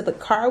took it to the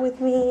car with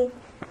me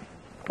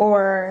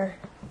or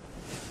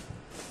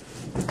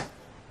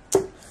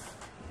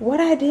what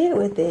I did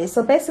with it.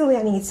 So basically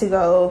I need to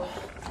go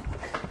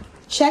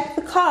check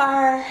the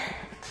car.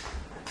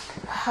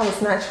 I was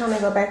not trying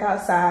to go back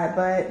outside,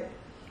 but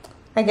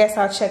I guess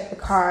I'll check the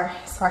car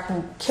so I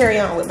can carry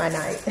on with my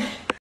night.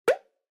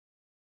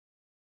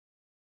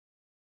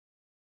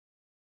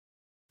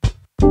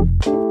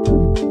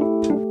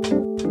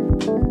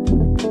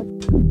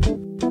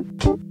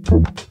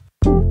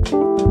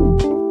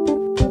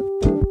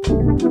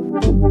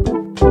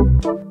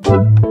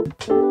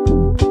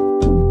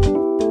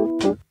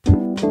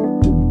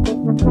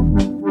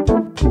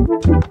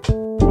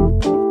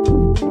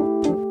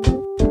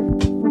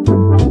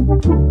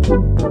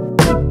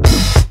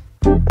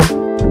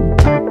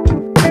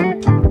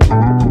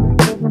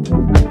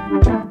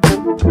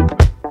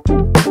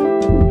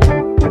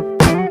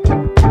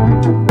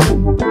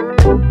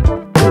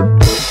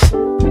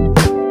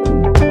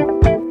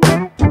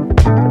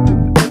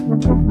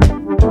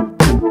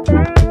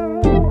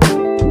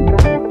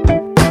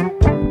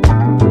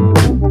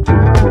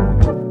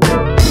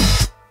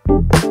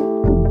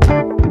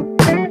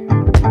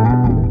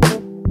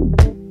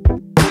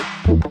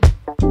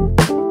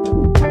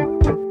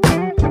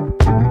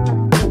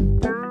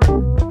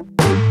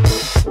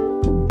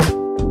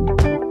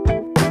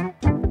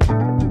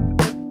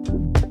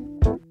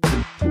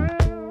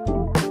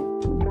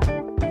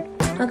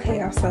 Okay,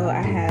 y'all, so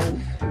I have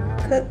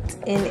cooked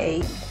and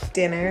ate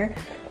dinner.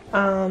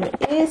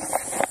 It's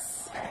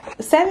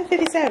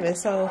 7:57,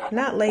 so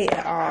not late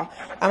at all.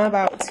 I'm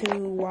about to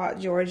walk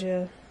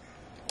Georgia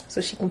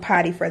so she can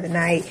potty for the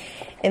night,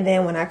 and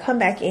then when I come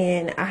back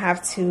in, I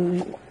have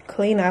to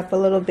clean up a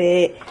little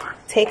bit,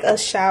 take a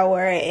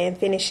shower, and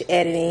finish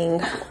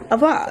editing a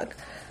vlog.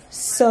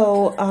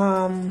 So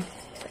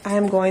I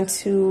am going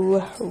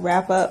to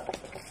wrap up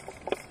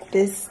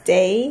this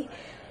day,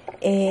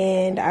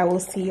 and I will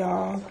see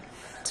y'all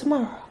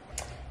tomorrow.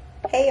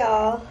 Hey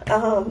y'all,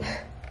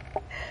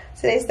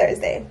 today's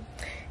Thursday.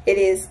 It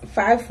is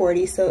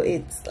 5:40, so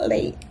it's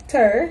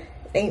later.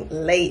 It ain't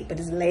late, but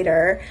it's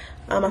later.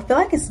 I feel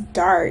like it's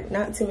dark,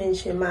 not to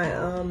mention my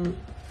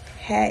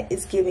hat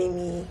is giving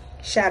me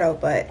shadow,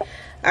 but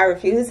I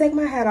refuse to take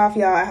my hat off,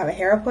 y'all. I have a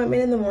hair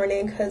appointment in the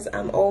morning because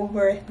I'm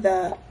over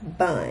the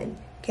bun,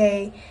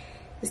 okay?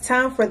 It's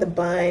time for the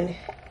bun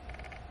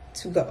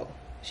to go.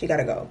 She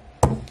gotta go.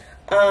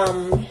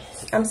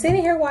 I'm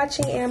sitting here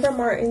watching Amber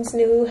Martin's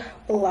new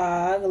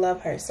vlog. I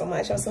love her so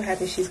much. I'm so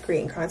happy she's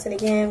creating content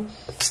again.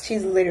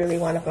 She's literally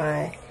one of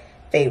my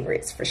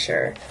favorites for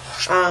sure.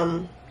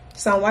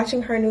 So I'm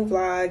watching her new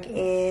vlog,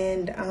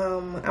 and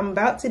I'm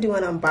about to do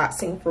an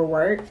unboxing for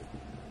work.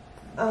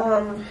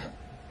 Oh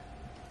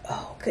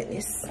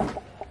goodness.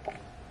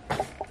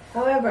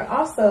 However,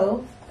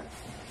 also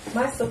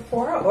my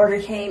Sephora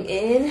order came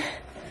in.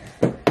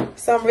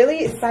 So I'm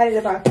really excited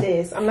about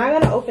this. I'm not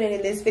going to open it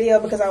in this video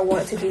because I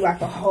want to do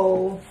like a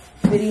whole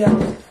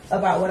video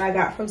about what I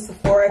got from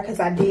Sephora,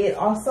 because I did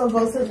also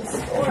go to the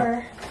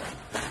store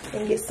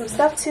and get some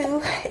stuff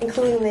too,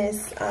 including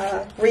this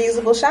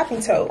reusable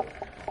shopping tote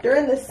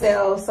during the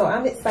sale. So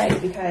I'm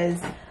excited because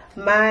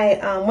my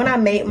when I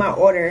made my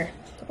order,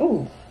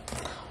 they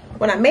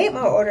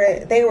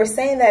were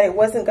saying that it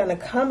wasn't going to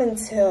come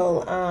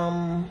until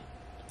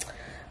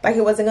like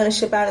it wasn't going to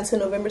ship out until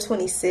November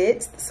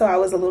 26th. So I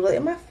was a little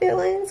in my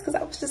feelings because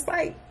I was just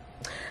like,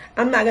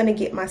 I'm not going to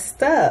get my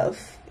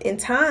stuff in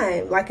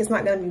time. Like, it's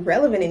not going to be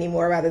relevant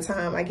anymore by the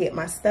time I get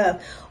my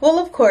stuff. Well,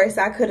 of course,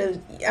 I could have,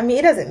 I mean,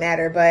 it doesn't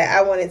matter, but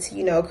I wanted to,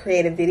 you know,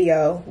 create a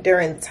video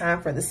during the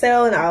time for the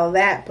sale and all of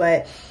that.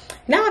 But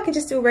now I can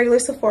just do a regular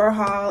Sephora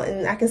haul,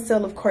 and I can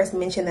still, of course,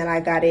 mention that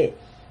I got it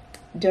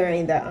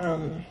during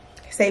the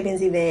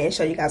savings event and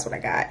show you guys what I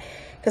got.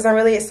 Because I'm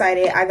really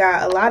excited. I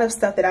got a lot of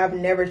stuff that I've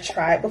never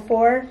tried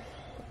before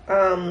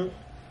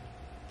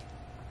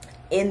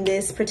in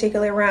this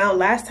particular round.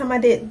 Last time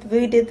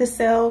we did the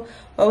sale,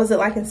 what was it,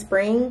 like in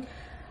spring?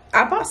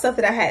 I bought stuff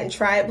that I hadn't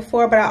tried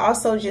before, but I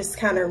also just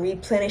kind of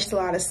replenished a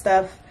lot of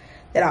stuff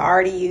that I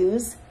already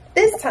use.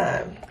 This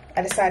time,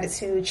 I decided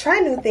to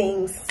try new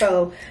things.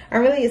 So I'm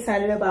really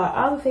excited about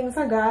all the things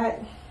I got.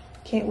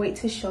 Can't wait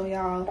to show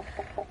y'all.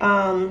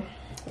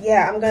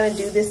 Yeah, I'm gonna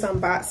do this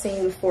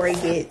unboxing before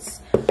it gets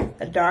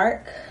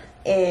dark,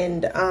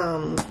 and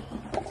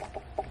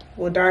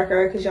well,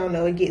 darker, because y'all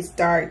know it gets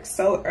dark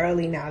so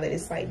early now that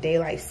it's like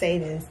daylight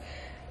savings.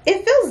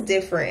 It feels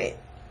different.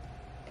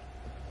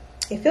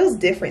 It feels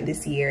different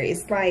this year.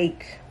 It's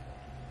like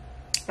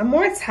I'm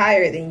more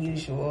tired than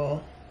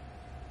usual,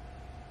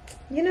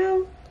 you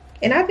know.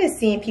 And I've been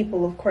seeing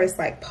people, of course,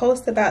 like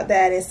post about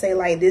that and say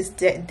like this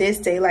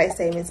daylight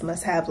savings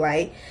must have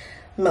like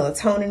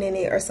melatonin in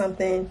it or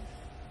something,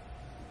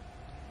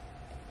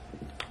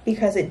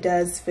 because it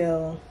does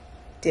feel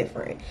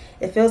different.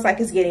 It feels like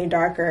it's getting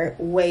darker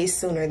way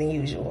sooner than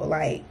usual.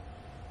 Like,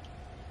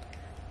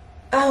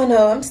 I don't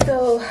know, it's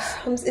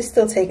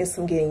still taking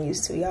some getting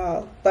used to,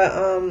 y'all. But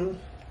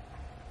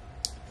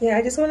yeah,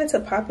 I just wanted to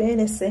pop in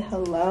and say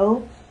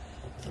hello.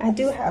 I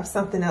do have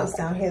something else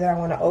down here that I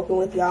want to open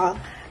with y'all.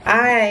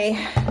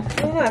 I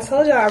don't know, I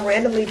told y'all I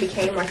randomly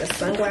became like a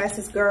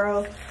sunglasses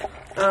girl.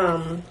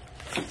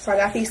 So I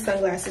got these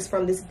sunglasses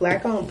from this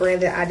black owned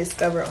brand that I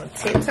discovered on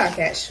TikTok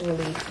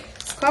actually.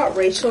 It's called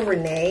Rachel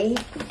Renee.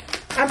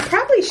 I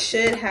probably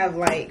should have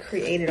like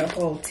created a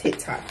whole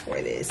TikTok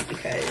for this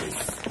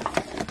because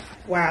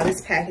wow, this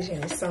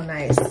packaging is so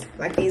nice.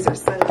 Like, these are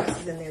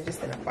sunglasses and they're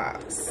just in a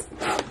box.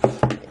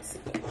 Let's see.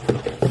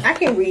 I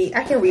can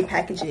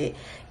repackage it.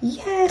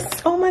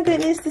 Yes, oh my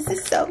goodness, this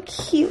is so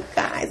cute,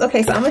 guys.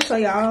 Okay, so I'm gonna show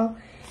y'all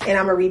and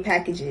I'm gonna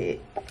repackage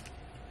it.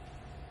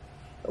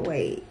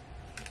 Wait.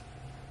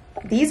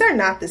 These are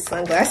not the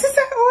sunglasses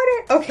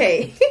I ordered.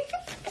 Okay.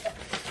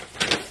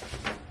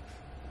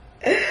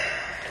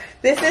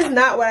 This is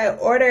not what I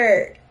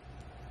ordered.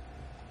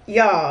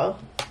 Y'all,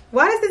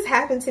 why does this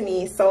happen to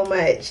me so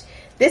much?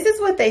 This is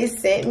what they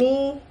sent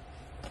me.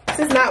 This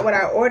is not what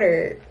I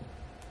ordered.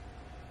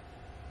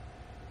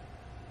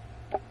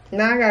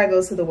 Now I gotta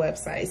go to the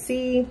website.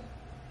 See?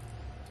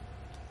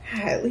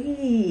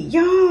 Golly,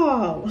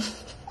 y'all.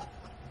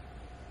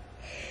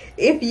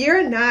 If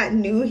you're not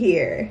new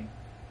here,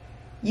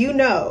 you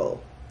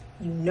know,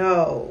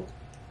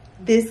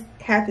 this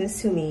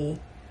happens to me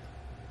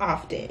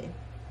often.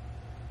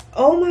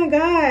 Oh my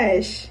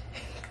gosh.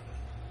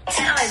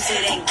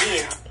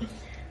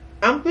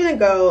 I'm gonna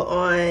go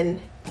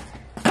on.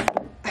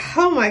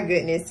 Oh my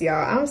goodness,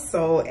 y'all, I'm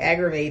so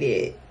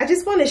aggravated. I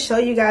just want to show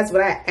you guys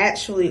what I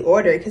actually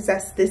ordered, because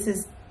this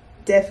is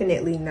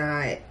definitely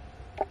not.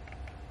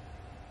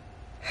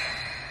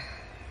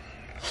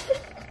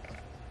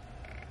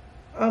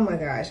 Oh my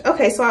gosh.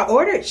 Okay, so I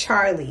ordered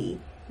Charlie,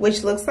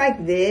 which looks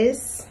like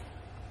this.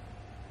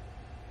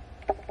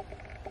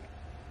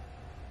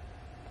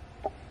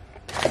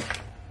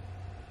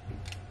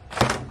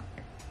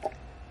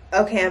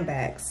 Okay, I'm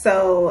back.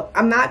 So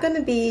I'm not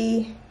gonna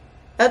be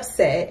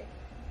upset.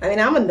 I mean,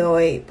 I'm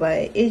annoyed,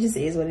 but it just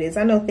is what it is.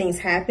 I know things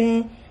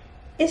happen.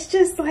 It's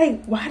just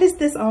like, why does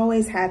this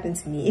always happen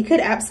to me? It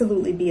could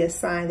absolutely be a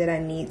sign that I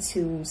need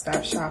to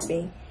stop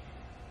shopping,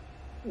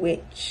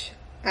 which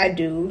I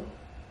do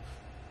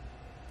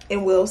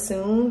and will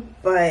soon.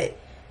 But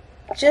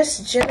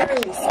just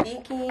generally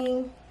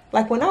speaking,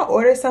 like when I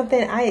order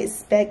something, I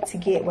expect to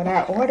get what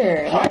I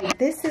order. Like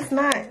this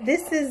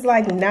is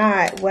like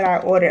not what I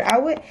ordered. I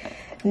would,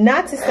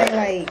 not to say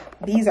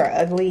like these are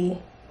ugly,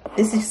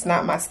 this is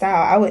not my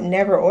style. I would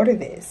never order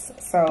this.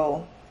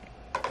 So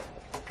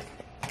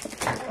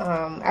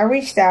I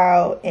reached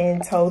out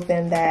and told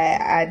them that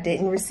I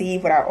didn't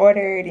receive what I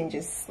ordered and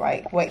just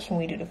like, what can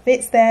we do to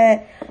fix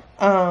that?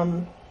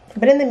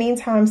 But in the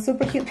meantime,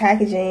 super cute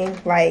packaging.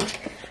 Like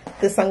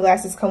the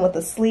sunglasses come with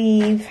a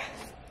sleeve,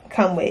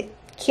 come with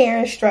care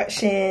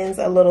instructions,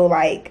 a little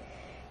like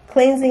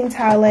cleansing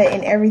towelette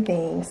and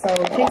everything. So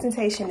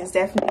presentation is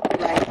definitely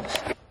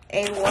like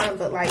A1,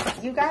 but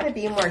like you gotta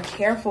be more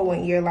careful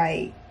when you're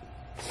like,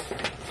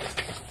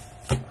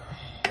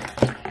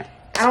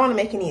 I don't want to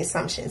make any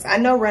assumptions. I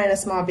know running a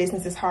small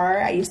business is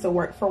hard. I used to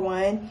work for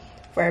one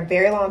for a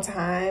very long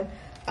time.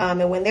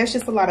 And when there's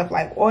just a lot of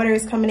like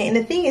orders coming in, and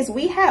the thing is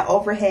we had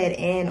overhead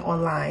and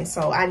online,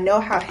 so I know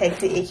how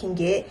hectic it can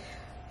get,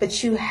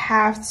 but you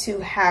have to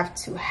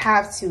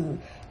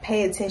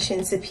pay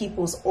attention to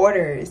people's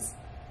orders,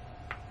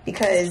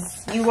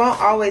 because you won't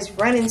always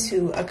run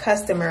into a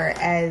customer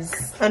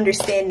as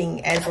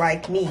understanding as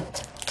like me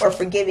or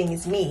forgiving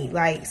as me.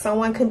 Like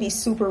someone can be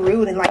super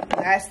rude and like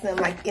you ask them,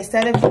 like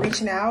instead of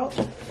reaching out,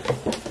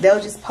 they'll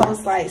just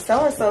post like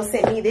so-and-so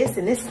sent me this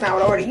and this is not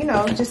what I ordered. You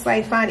know, just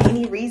like find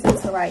any reason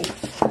to like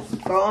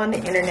go on the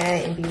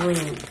internet and be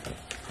rude.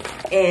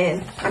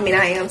 And I mean,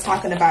 I am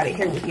talking about it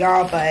here with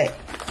y'all, but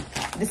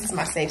this is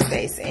my safe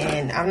space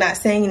and I'm not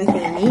saying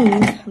anything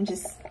mean. I'm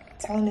just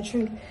telling the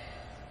truth.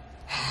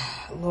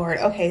 Lord.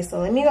 Okay, so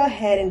let me go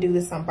ahead and do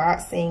this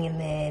unboxing, and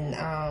then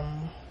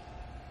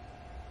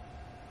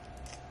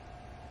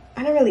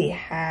I don't really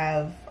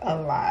have a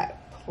lot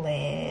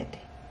planned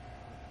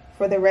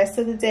for the rest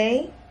of the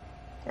day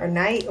or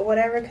night or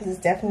whatever, because it's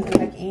definitely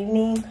like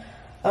evening.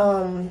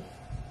 I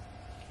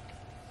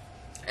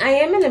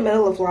am in the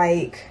middle of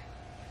like,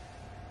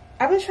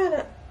 I've been trying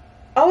to,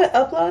 oh, it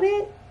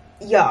uploaded?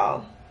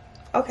 Y'all,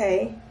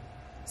 okay.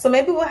 So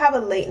maybe we'll have a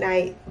late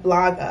night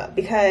vlog up,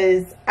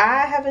 because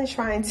I have been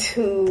trying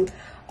to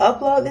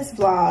upload this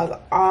vlog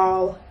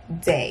all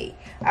day.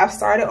 I've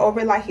started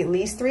over like at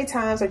least 3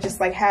 times, or just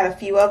like had a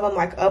few of them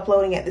like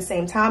uploading at the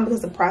same time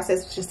because the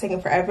process was just taking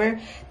forever.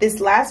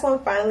 This last one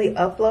finally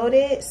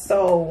uploaded.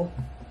 So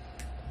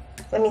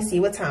let me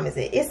see, what time is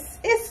it? It's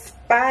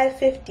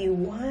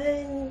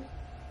 5:51.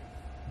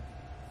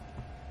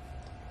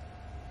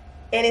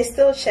 And it's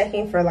still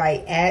checking for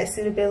like ad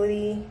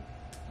suitability.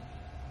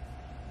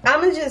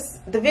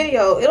 The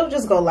video, it'll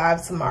just go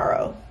live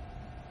tomorrow.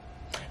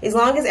 As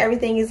long as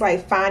everything is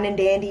like fine and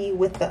dandy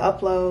with the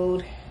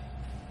upload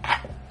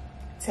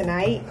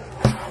tonight,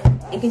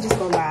 it can just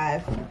go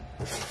live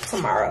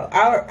tomorrow.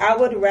 I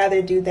would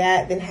rather do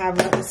that than have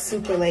like a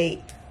super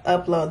late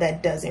upload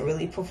that doesn't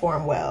really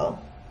perform well,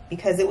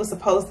 because it was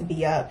supposed to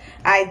be up.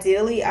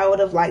 Ideally, I would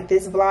have liked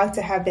this vlog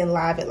to have been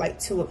live at like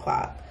 2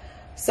 o'clock.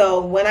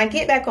 So when I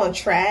get back on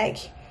track,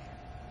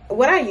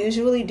 what I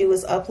usually do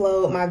is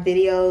upload my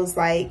videos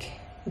like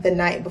the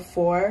night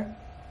before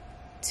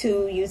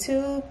to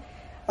YouTube,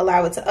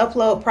 allow it to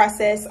upload,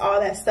 process, all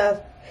that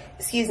stuff,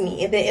 excuse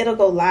me, and then it'll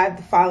go live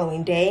the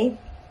following day.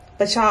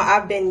 But y'all,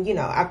 I've been, you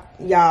know,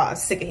 y'all are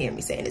sick of hearing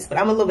me saying this, but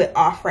I'm a little bit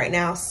off right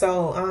now.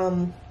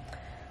 So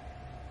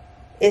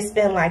it's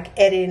been like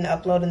editing and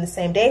uploading the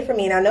same day for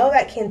me, and I know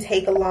that can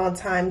take a long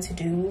time to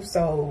do,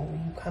 so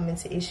you come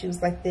into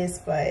issues like this.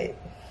 But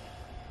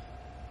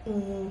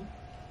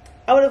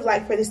I would have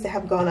liked for this to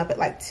have gone up at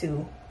like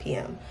 2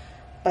 p.m.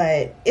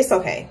 But it's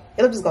okay.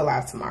 It'll just go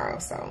live tomorrow.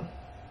 So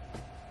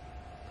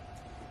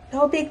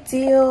No big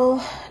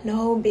deal,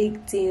 no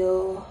big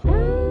deal.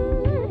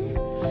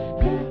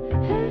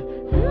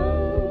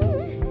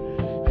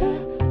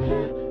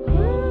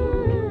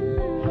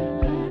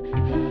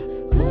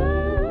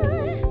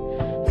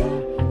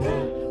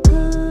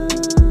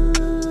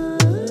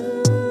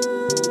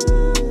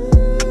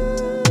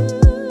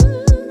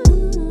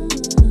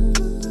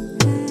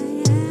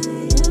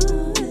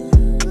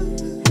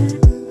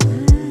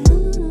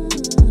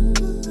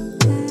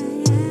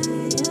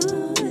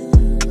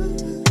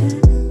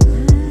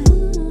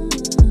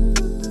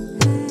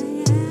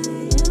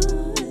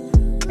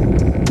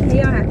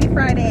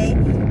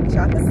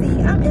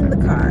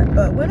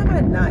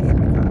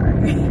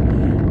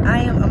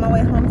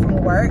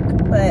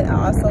 But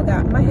I also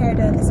got my hair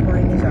done this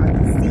morning, as y'all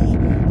can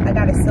see. I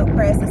got a silk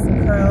press and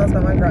some curls by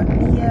my girl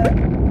Nia.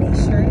 Make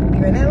sure if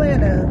you're in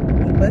Atlanta,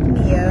 you book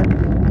Nia.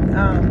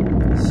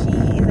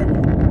 She is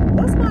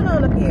what's going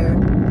on up here?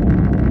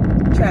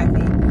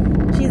 Traffic.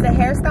 She's a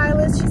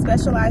hairstylist. She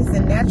specializes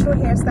in natural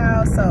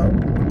hairstyles, so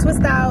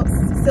twist outs,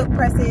 silk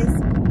presses,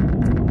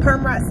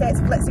 perm rot sets,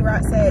 flexi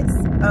rot sets,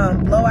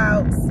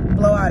 blowouts,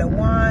 blowout and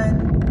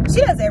wand.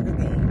 She does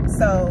everything.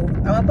 So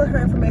I'm gonna put her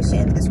information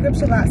in the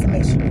description box and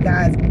make sure you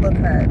guys book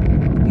her.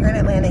 If you're in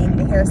Atlanta, you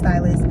need a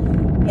hairstylist.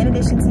 In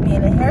addition to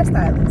being a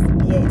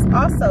hairstylist, Nia is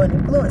also an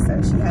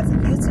influencer. She has a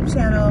YouTube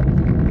channel,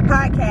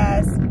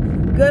 podcast,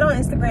 good on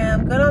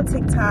Instagram, good on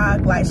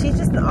TikTok. Like, she's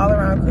just an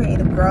all-around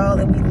creative girl,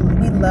 and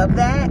we love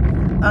that.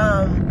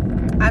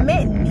 I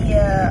met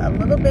Nia a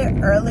little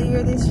bit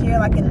earlier this year,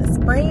 like in the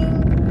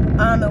spring,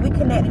 and we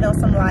connected on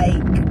some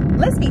like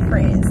let's be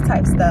friends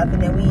type stuff,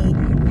 and then we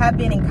have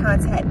been in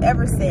contact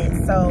ever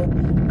since. So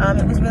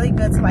it was really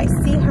good to like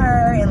see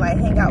her and like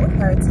hang out with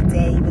her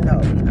today, even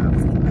though, you know, I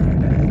was getting my hair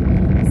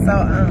done.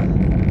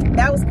 So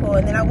that was cool.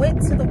 And then I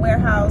went to the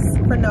warehouse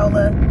for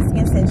Nola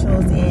Skin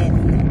Essentials,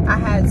 and I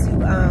had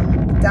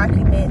to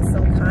document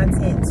some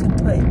content to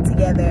put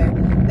together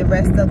the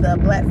rest of the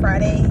Black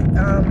Friday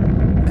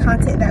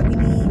content that we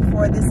need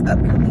for this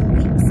upcoming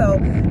week. So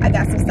I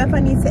got some stuff I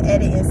need to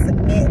edit and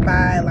submit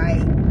by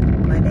like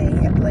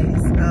Monday at the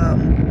latest.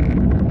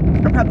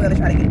 I'm probably gonna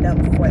try to get it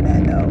done before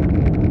that though.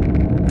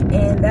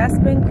 And that's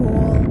been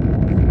cool.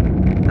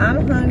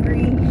 I'm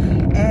hungry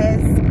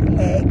as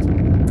heck.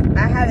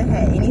 I haven't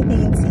had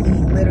anything to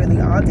eat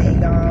literally all day,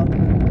 y'all.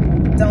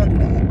 Don't do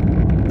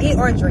that. Eat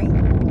or drink.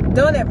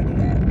 Don't ever do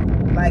that.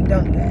 Like,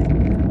 don't do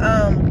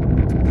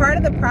that. Part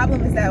of the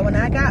problem is that when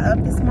I got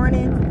up this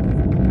morning,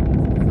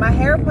 my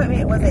hair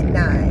appointment was at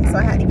 9, so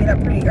I had to get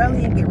up pretty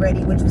early and get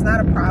ready, which was not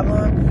a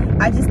problem.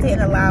 I just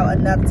didn't allow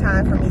enough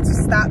time for me to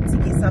stop to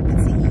get something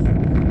to eat.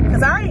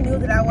 Because I already knew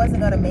that I wasn't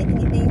going to make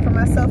anything for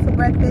myself for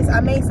breakfast. I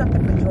made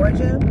something for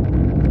Georgia.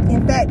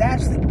 In fact, I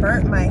actually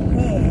burnt my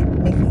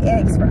hand making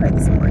eggs for her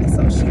this morning,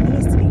 so she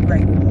needs to be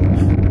grateful.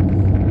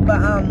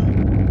 But,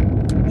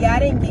 yeah, I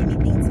didn't get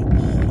anything to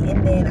eat,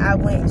 and then I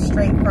went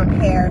straight from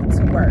hair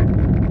to work.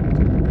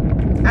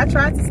 I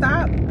tried to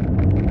stop,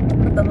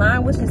 but the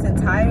line was just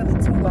entirely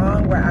too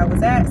long where I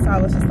was at, so I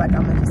was just like,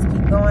 I'm gonna just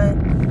keep going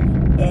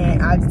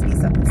and I'll just get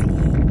something to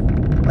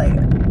eat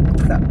later.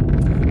 So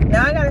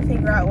now I gotta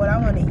figure out what I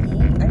want to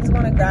eat. I just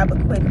want to grab a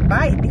quick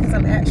bite because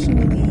I'm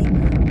actually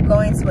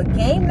going to a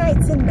game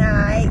night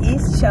tonight.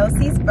 It's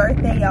Chelsea's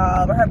birthday,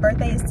 y'all. But her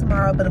birthday is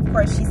tomorrow, but of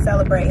course she's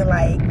celebrating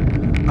like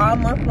all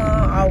month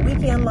long, all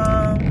weekend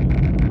long.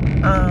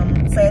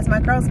 So it's my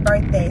girl's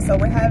birthday, so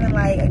we're having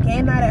like a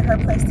game night at her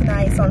place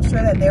tonight. So I'm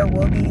sure that there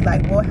will be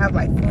like, we'll have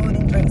like food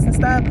and drinks and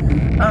stuff.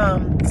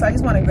 So I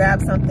just want to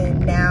grab something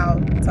now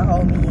to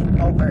hold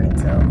me over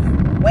until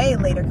way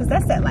later, because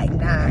that's at like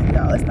 9,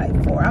 y'all. It's like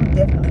 4. I'm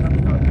definitely gonna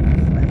be hungry.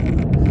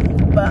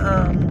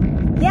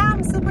 But yeah,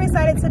 I'm super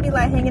excited to be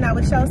like hanging out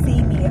with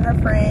Chelsea, meeting her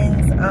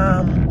friends,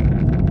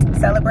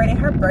 celebrating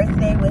her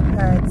birthday with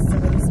her. This is a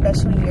really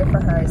special year for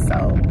her,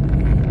 so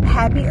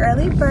happy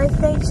early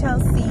birthday,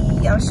 Chelsea.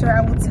 I'm sure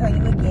I will tell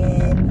you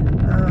again.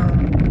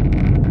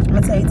 I'm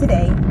gonna tell you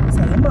today, I'll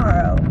tell you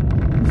tomorrow.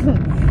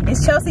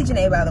 It's Chelsea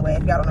Janae, by the way,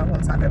 if y'all don't know who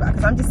I'm talking about,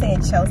 because I'm just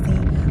saying Chelsea,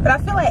 but I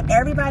feel like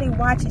everybody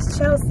watches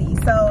Chelsea,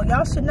 so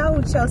y'all should know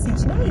who Chelsea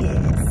Janae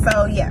is.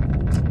 So yeah.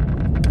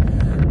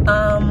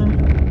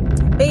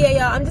 But yeah,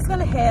 y'all, I'm just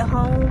gonna head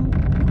home,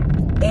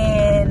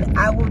 and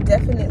I will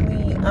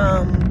definitely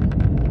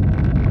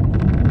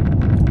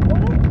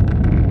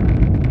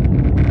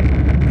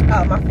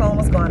oh, my phone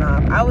was going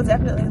off. I will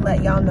definitely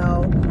let y'all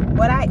know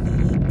what I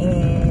eat.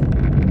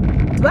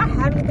 And do I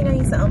have anything I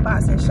need to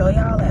unbox and show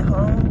y'all at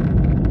home?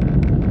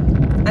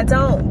 I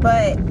don't,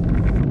 but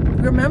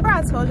remember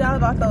I told y'all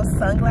about those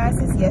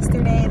sunglasses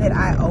yesterday that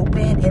I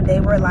opened, and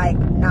they were like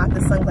not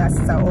the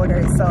sunglasses I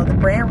ordered. So the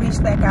brand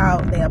reached back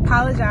out, they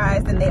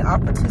apologized, and they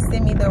offered to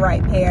send me the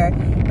right pair,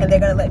 and they're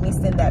gonna let me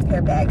send that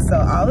pair back. So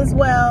all is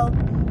well.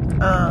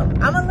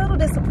 I'm a little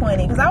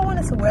disappointed because I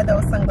wanted to wear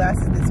those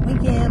sunglasses this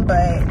weekend,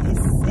 but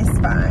it's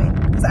fine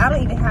because I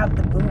don't even have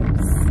the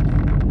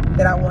boots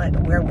that I wanted to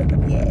wear with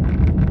them yet.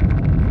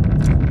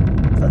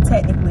 So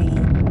technically,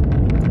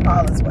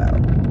 all is well.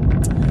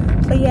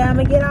 So yeah, I'm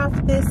gonna get off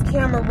this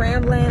camera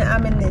rambling.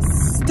 I'm in this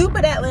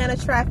stupid Atlanta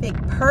traffic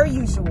per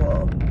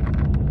usual.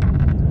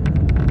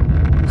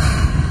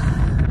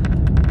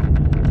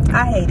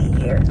 I hate it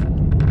here.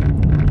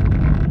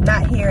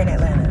 Not here in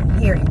Atlanta,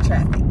 here in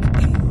traffic.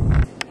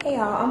 Hey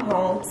y'all, I'm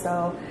home.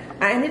 So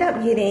I ended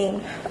up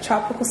getting a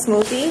tropical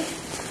smoothie.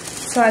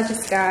 So I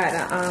just got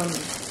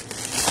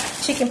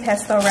chicken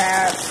pesto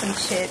wraps, some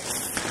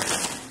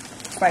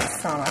chips, like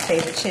some of my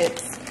favorite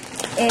chips,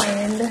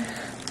 and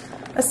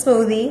a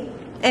smoothie.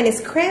 And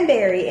it's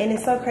cranberry, and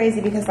it's so crazy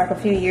because like a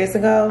few years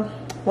ago,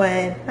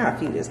 not a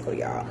few years ago,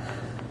 y'all,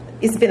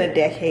 it's been a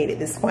decade at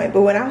this point,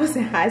 but when I was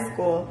in high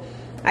school,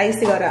 I used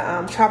to go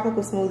to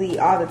Tropical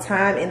Smoothie all the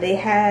time, and they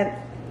had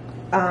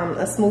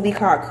a smoothie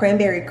called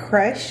Cranberry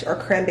Crush or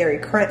Cranberry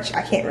Crunch,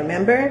 I can't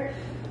remember.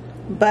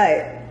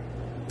 But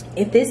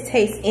if this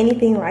tastes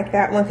anything like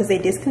that one, because they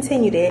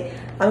discontinued it,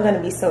 I'm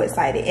gonna be so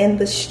excited. And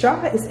the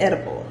straw is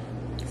edible,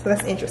 so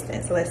that's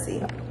interesting. So let's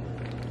see.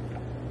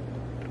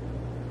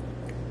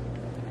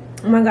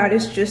 Oh my god,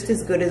 it's just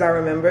as good as I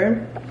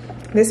remember.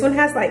 This one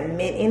has like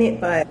mint in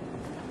it, but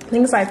I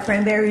think it's like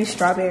cranberry,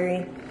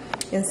 strawberry,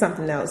 and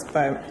something else.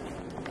 But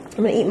I'm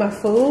gonna eat my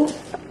food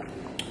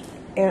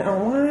and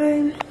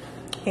unwind,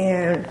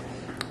 and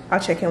I'll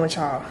check in with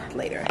y'all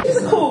later. She's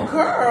a cool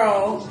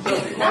girl.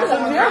 That's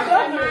a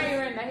miracle.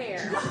 In the hair.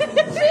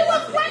 She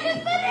was pregnant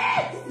for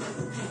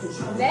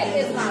this. That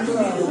is my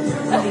girl.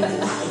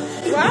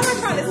 Why am I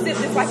trying to sip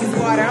this like it's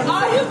water?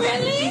 Are you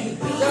really?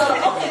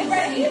 Okay,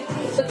 ready?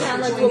 The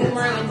camera will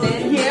boomerang and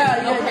then.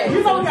 Yeah. Okay. You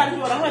know we gotta do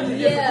it 100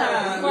 different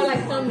times. For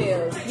like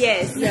thumbnails.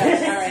 Yes.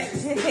 Alright.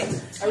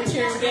 Are we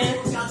sharing again?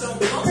 I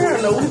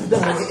don't know, we've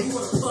done it.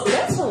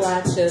 That's a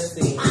lot,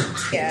 Chelsea.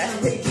 Yeah.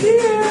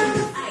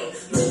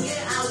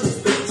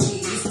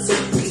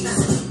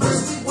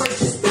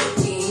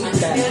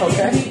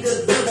 Okay.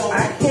 I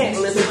can't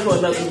listen to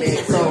another man,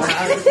 so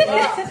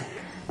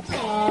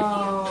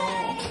Oh.